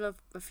I've heard of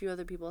a few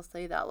other people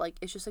say that, like,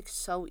 it's just like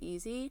so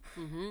easy.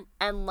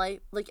 And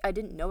like I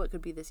didn't know it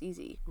could be this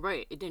easy.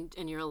 Right. It didn't,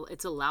 and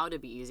it's allowed to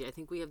be easy. I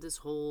think we have this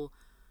whole,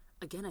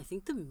 again, I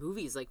think the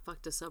movies like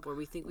fucked us up, where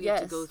we think we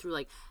have to go through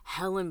like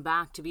hell and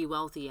back to be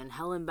wealthy, and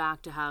hell and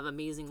back to have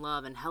amazing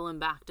love, and hell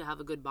and back to have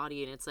a good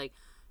body. And it's like,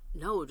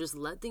 no, just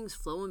let things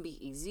flow and be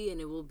easy,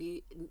 and it will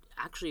be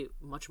actually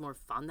much more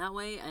fun that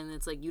way. And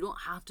it's like, you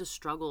don't have to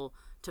struggle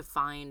to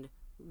find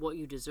what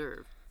you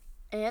deserve.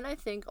 And I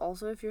think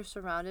also if you're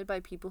surrounded by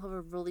people who have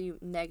a really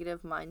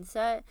negative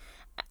mindset,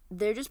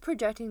 they're just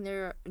projecting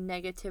their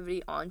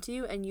negativity onto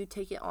you, and you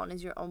take it on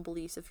as your own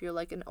beliefs if you're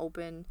like an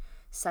open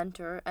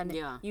center. And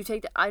you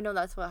take I know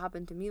that's what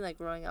happened to me, like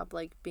growing up,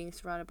 like being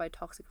surrounded by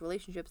toxic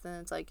relationships,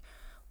 and it's like,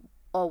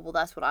 oh well,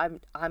 that's what I'm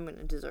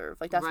gonna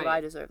deserve, like that's what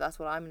I deserve, that's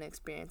what I'm gonna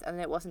experience. And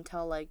it wasn't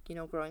until like, you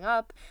know, growing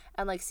up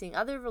and like seeing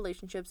other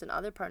relationships and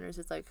other partners,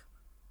 it's like,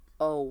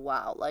 oh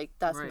wow, like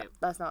that's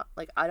not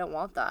like, I don't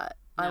want that.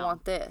 No. I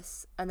want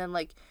this. And then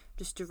like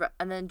just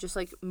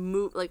like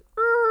move like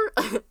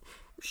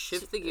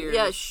shift the gears.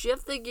 Yeah,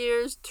 shift the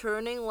gears,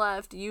 turning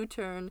left,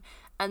 U-turn,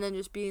 and then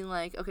just being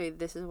like, okay,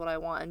 this is what I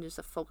want, and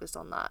just focus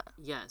on that.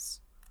 Yes.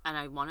 And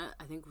I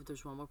think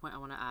there's one more point I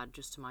want to add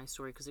just to my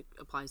story, because it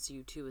applies to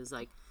you too, is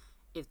like,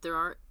 if there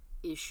are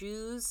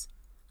issues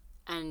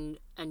and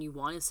you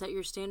want to set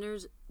your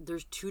standards,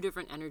 there's two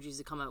different energies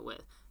to come out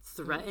with.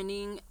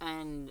 Threatening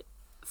and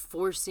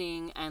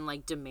forcing and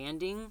like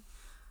demanding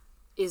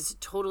is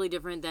totally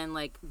different than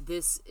like,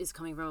 this is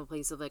coming from a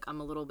place of like, I'm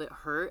a little bit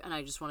hurt and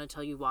I just want to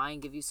tell you why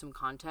and give you some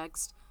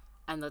context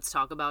and let's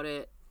talk about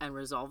it and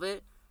resolve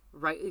it.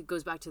 Right? It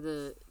goes back to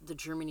the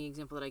Germany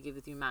example that I gave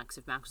with you, Max.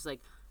 If Max was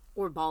like,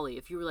 or Bali,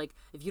 if you were like,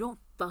 if you don't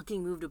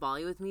fucking move to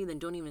Bali with me, then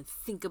don't even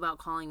think about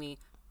calling me.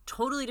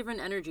 Totally different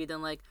energy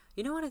than like,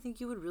 you know what, I think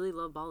you would really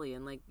love Bali,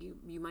 and like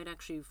you might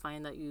actually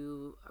find that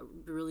you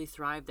really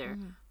thrive there.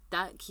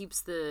 That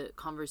keeps the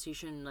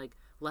conversation like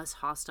less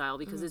hostile,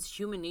 because it's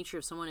human nature.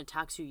 If someone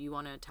attacks you, you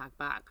want to attack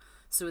back.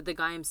 So with the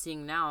guy I'm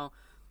seeing now,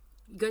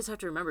 you guys have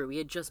to remember, we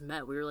had just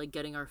met. We were like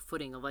getting our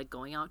footing of like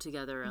going out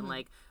together, and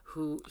like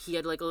he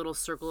had like a little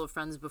circle of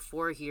friends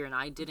before here and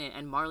I didn't,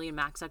 and Marley and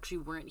Max actually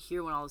weren't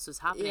here when all this was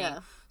happening.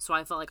 So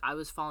I felt like I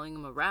was following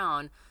him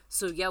around.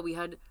 So yeah, we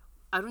had,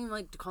 I don't even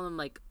like to call them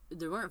like,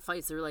 there weren't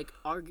fights, there were like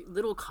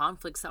little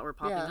conflicts that were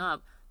popping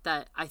up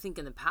that I think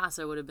in the past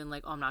I would have been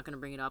like, oh, I'm not going to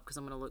bring it up because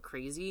I'm going to look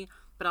crazy.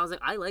 But I was like,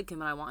 I like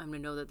him and I want him to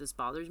know that this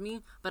bothers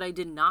me. But I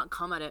did not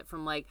come at it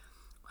from like,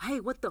 hey,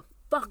 what the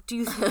fuck do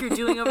you think you're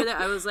doing over there?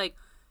 I was like,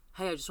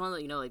 hey, I just want to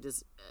let you know, like,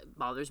 this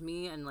bothers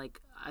me, and like,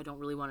 I don't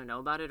really want to know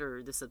about it,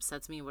 or this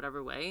upsets me in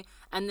whatever way.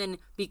 And then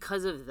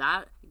because of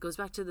that, it goes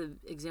back to the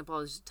example I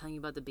was telling you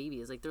about the baby.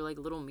 Is like they're like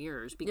little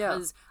mirrors.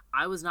 Because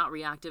I was not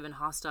reactive and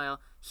hostile,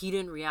 he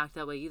didn't react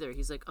that way either.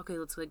 He's like, okay,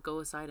 let's like go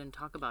aside and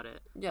talk about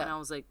it. And I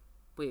was like,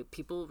 wait,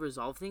 people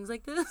resolve things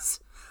like this?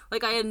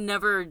 Like, I had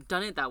never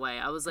done it that way.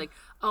 I was like,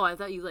 oh, I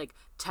thought you like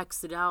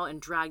texted out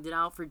and dragged it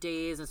out for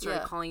days and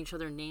started calling each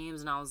other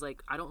names. And I was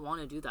like, I don't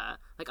want to do that.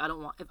 Like,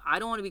 if I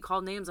don't want to be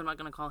called names, I'm not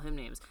going to call him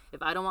names.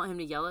 If I don't want him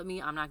to yell at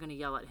me, I'm not going to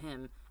yell at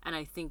him. And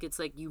I think it's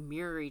like you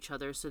mirror each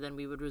other, so then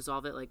we would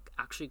resolve it like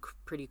actually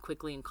pretty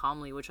quickly and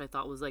calmly, which I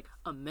thought was like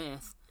a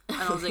myth.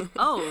 And I was like,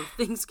 oh,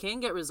 things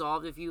can get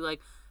resolved if you like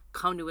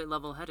come to it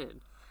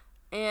level-headed.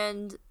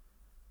 And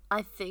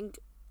I think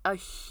a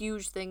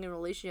huge thing in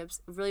relationships,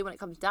 really, when it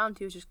comes down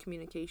to, is just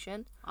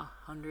communication.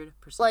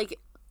 100%. Like,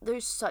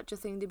 there's such a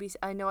thing to be.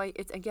 I know. I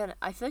feel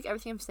like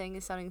everything I'm saying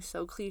is sounding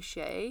so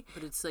cliche.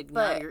 But it's like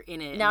now you're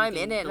in it. Now I'm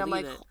in it, and I'm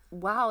like,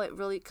 wow, it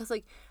really. Because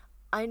like,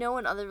 I know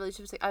in other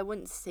relationships, like I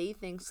wouldn't say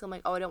things. So I'm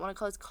like, oh, I don't want to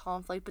cause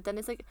conflict. But then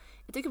it's like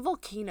a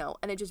volcano,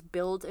 and it just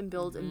builds and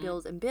builds and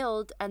builds and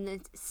builds, and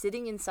it's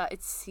sitting inside.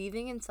 It's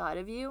seething inside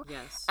of you.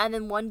 Yes. And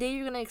then one day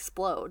you're gonna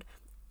explode.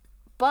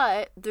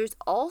 But there's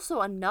also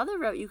another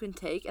route you can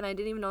take, and I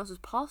didn't even know this was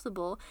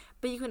possible,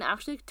 but you can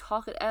actually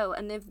talk it out.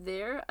 And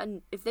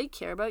if they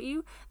care about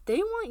you, they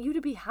want you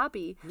to be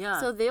happy. Yeah.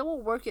 So they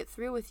will work it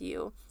through with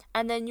you.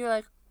 And then you're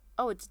like,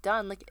 oh, it's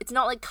done. Like, it's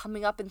not like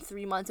coming up in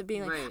 3 months and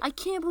being like, I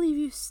can't believe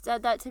you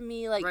said that to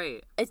me. Like,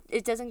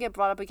 it doesn't get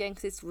brought up again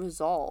because it's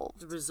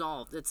resolved.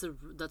 Resolved.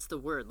 That's the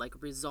word. Like,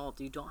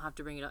 resolved. You don't have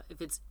to bring it up. If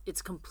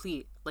it's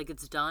complete. Like,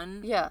 it's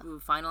done. Yeah. We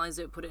finalize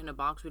it, put it in a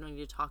box. We don't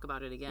need to talk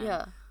about it again.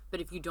 Yeah. But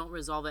if you don't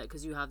resolve it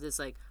because you have this,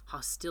 like,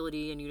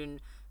 hostility and you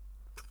didn't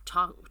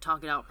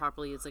talk it out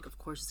properly, it's like, of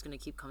course it's going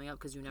to keep coming up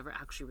because you never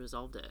actually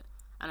resolved it.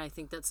 And I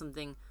think that's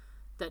something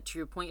that, to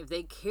your point, if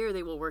they care,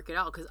 they will work it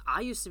out. Because I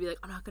used to be like,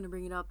 I'm not going to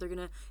bring it up.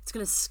 It's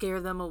going to scare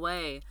them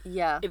away.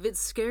 Yeah. If it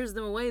scares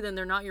them away, then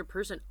they're not your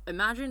person.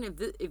 Imagine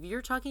if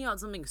you're talking about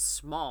something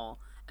small.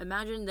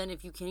 Imagine then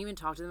if you can't even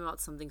talk to them about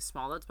something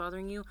small that's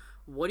bothering you,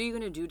 what are you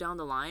going to do down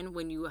the line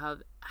when you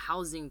have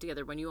housing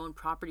together, when you own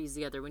properties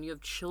together, when you have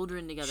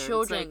children together?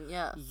 Children, it's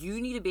like, you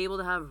need to be able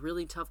to have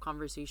really tough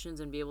conversations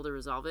and be able to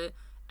resolve it.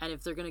 And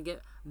if they're going to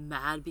get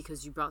mad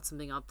because you brought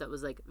something up that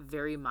was like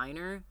very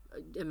minor,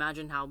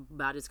 imagine how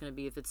bad it's going to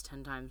be if it's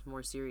 10 times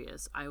more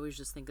serious. I always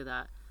just think of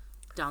that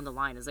down the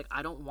line. It's like,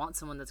 I don't want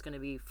someone that's going to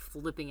be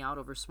flipping out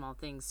over small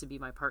things to be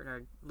my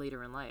partner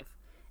later in life.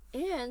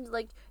 And,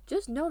 like,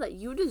 just know that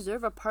you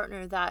deserve a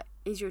partner that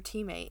is your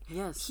teammate.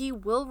 Yes. He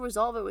will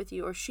resolve it with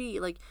you, or she.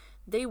 Like,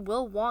 they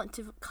will want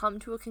to come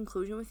to a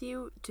conclusion with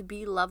you, to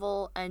be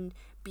level and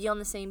be on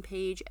the same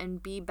page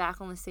and be back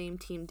on the same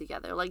team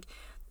together. Like,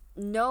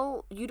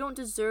 no, you don't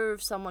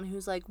deserve someone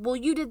who's like, well,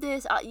 you did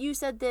this, you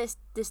said this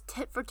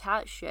tit for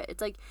tat shit.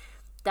 It's like,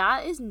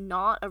 that is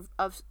not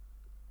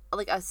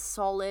a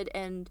solid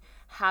and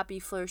happy,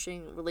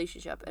 flourishing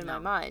relationship in my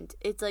mind.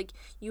 It's like,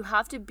 you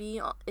have to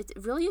be, it's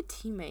really a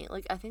teammate.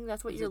 Like, I think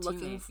that's what you're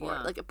looking for.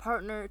 Like, a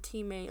partner,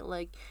 teammate,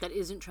 like, that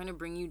isn't trying to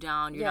bring you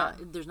down.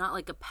 There's not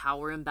like a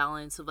power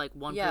imbalance of like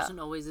one person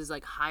always is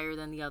like higher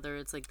than the other.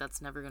 It's like,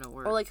 that's never gonna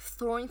work. Or like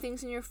throwing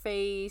things in your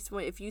face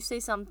if you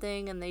say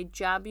something and they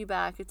jab you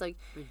back. It's like,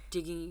 or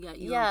digging at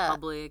you in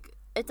public.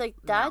 It's like,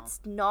 that's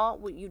not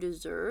what you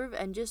deserve.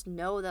 And just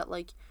know that,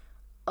 like,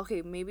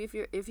 okay, maybe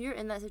if you're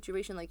in that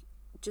situation, like,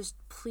 just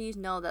please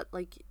know that,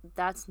 like,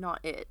 that's not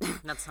it.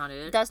 That's not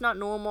it. That's not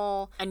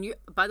normal. And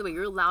by the way,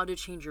 you're allowed to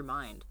change your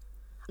mind.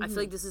 I feel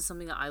like this is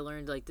something that I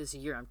learned like this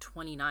year. I'm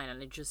 29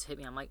 and it just hit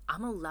me. I'm like,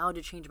 I'm allowed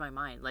to change my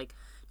mind. Like,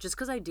 just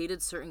because I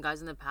dated certain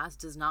guys in the past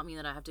does not mean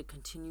that I have to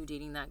continue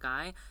dating that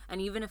guy. And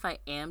even if I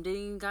am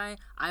dating a guy,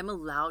 I'm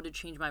allowed to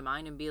change my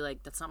mind and be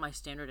like, that's not my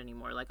standard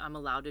anymore. Like, I'm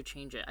allowed to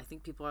change it. I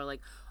think people are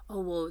like,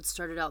 oh, well, it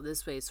started out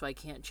this way, so I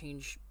can't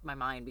change my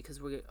mind because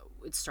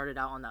it started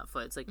out on that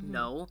foot. It's like,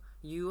 no,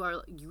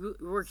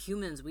 we're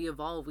humans. We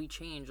evolve, we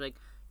change. Like,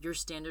 your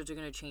standards are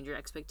going to change. Your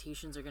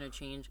expectations are going to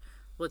change.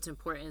 What's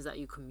important is that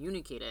you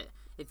communicate it.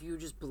 If you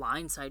just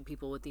blindside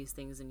people with these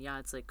things, and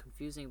it's like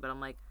confusing, but I'm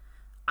like,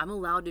 I'm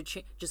allowed to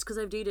change. Just because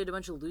I've dated a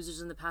bunch of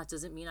losers in the past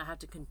doesn't mean I have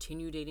to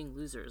continue dating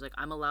losers. Like,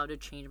 I'm allowed to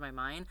change my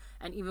mind.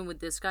 And even with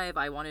this guy, if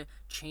I want to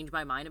change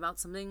my mind about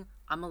something,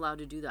 I'm allowed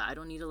to do that. I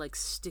don't need to like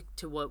stick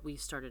to what we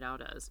started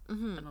out as. I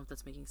don't know if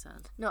that's making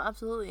sense. No,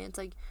 absolutely. It's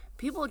like,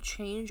 people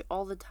change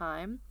all the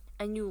time,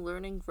 and you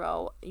learn and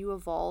grow. You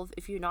evolve.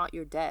 If you're not,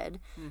 you're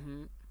dead.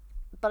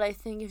 But I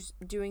think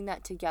doing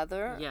that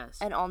together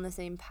and on the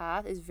same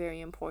path is very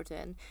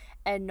important,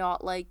 and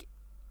not like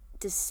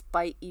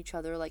despite each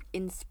other, like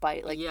in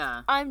spite, like,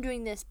 I'm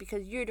doing this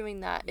because you're doing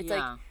that. It's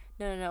like,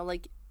 no,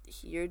 like,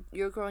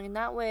 you're growing in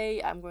that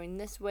way, I'm growing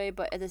this way,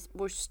 but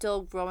we're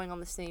still growing on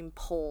the same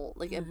pole,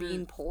 like a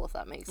bean pole, if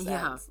that makes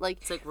sense. Like,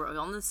 it's like we're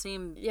on the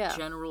same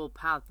general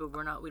path, but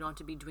we don't have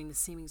to be doing the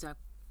same exact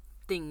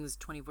things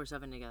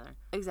 24/7 together.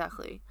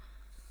 Exactly.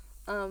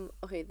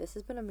 Okay, this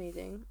has been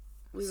amazing.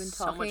 We've been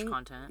talking so much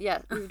content.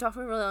 Yeah, we've been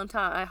talking for a really long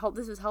time. I hope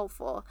this was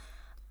helpful.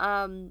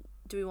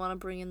 Do we want to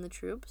bring in the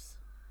troops?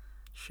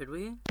 Should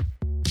we?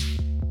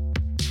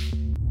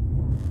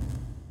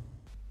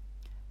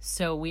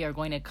 So we are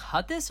going to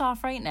cut this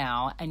off right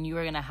now, and you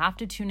are going to have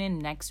to tune in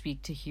next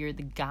week to hear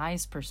the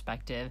guys'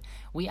 perspective.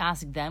 We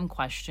ask them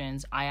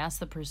questions. I asked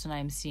the person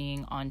I'm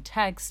seeing on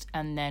text,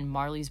 and then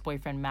Marley's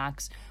boyfriend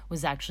Max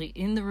was actually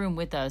in the room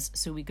with us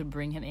so we could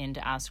bring him in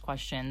to ask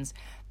questions.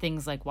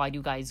 Things like, why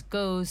do guys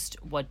ghost?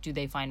 What do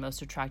they find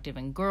most attractive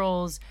in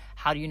girls?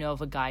 How do you know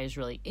if a guy is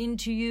really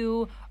into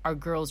you? Are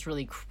girls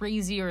really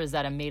crazy, or is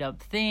that a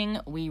made-up thing?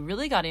 We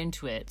really got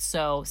into it,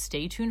 so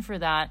stay tuned for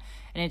that.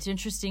 And it's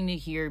interesting to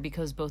hear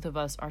because both of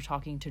us are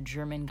talking to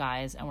German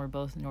guys and we're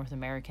both North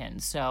American.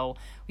 So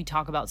we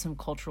talk about some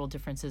cultural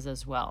differences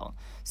as well.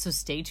 So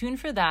stay tuned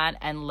for that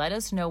and let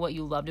us know what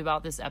you loved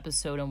about this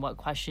episode and what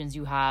questions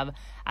you have.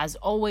 As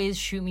always,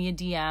 shoot me a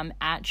DM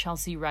at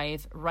Chelsea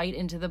Rife right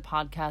into the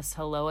podcast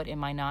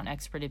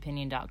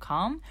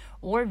hello@inmynonexpertopinion.com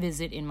or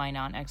visit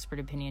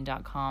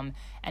inmynonexpertopinion.com.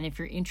 And if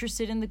you're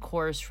interested in the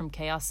course From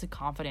Chaos to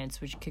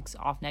Confidence, which kicks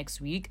off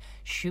next week,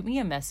 shoot me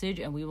a message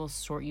and we will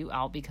sort you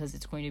out because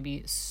it's going to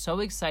be so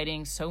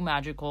exciting, so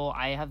magical.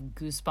 I have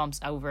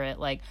goosebumps over it.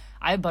 Like,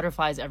 I have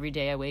butterflies every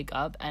day I wake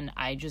up, and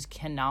I just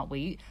cannot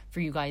wait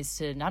for you guys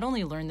to not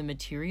only learn the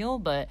material,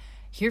 but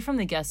hear from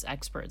the guest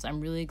experts.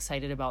 I'm really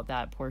excited about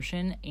that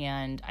portion,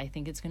 and I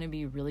think it's going to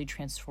be really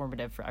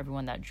transformative for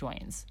everyone that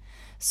joins.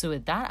 So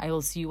with that, I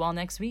will see you all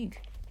next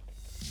week.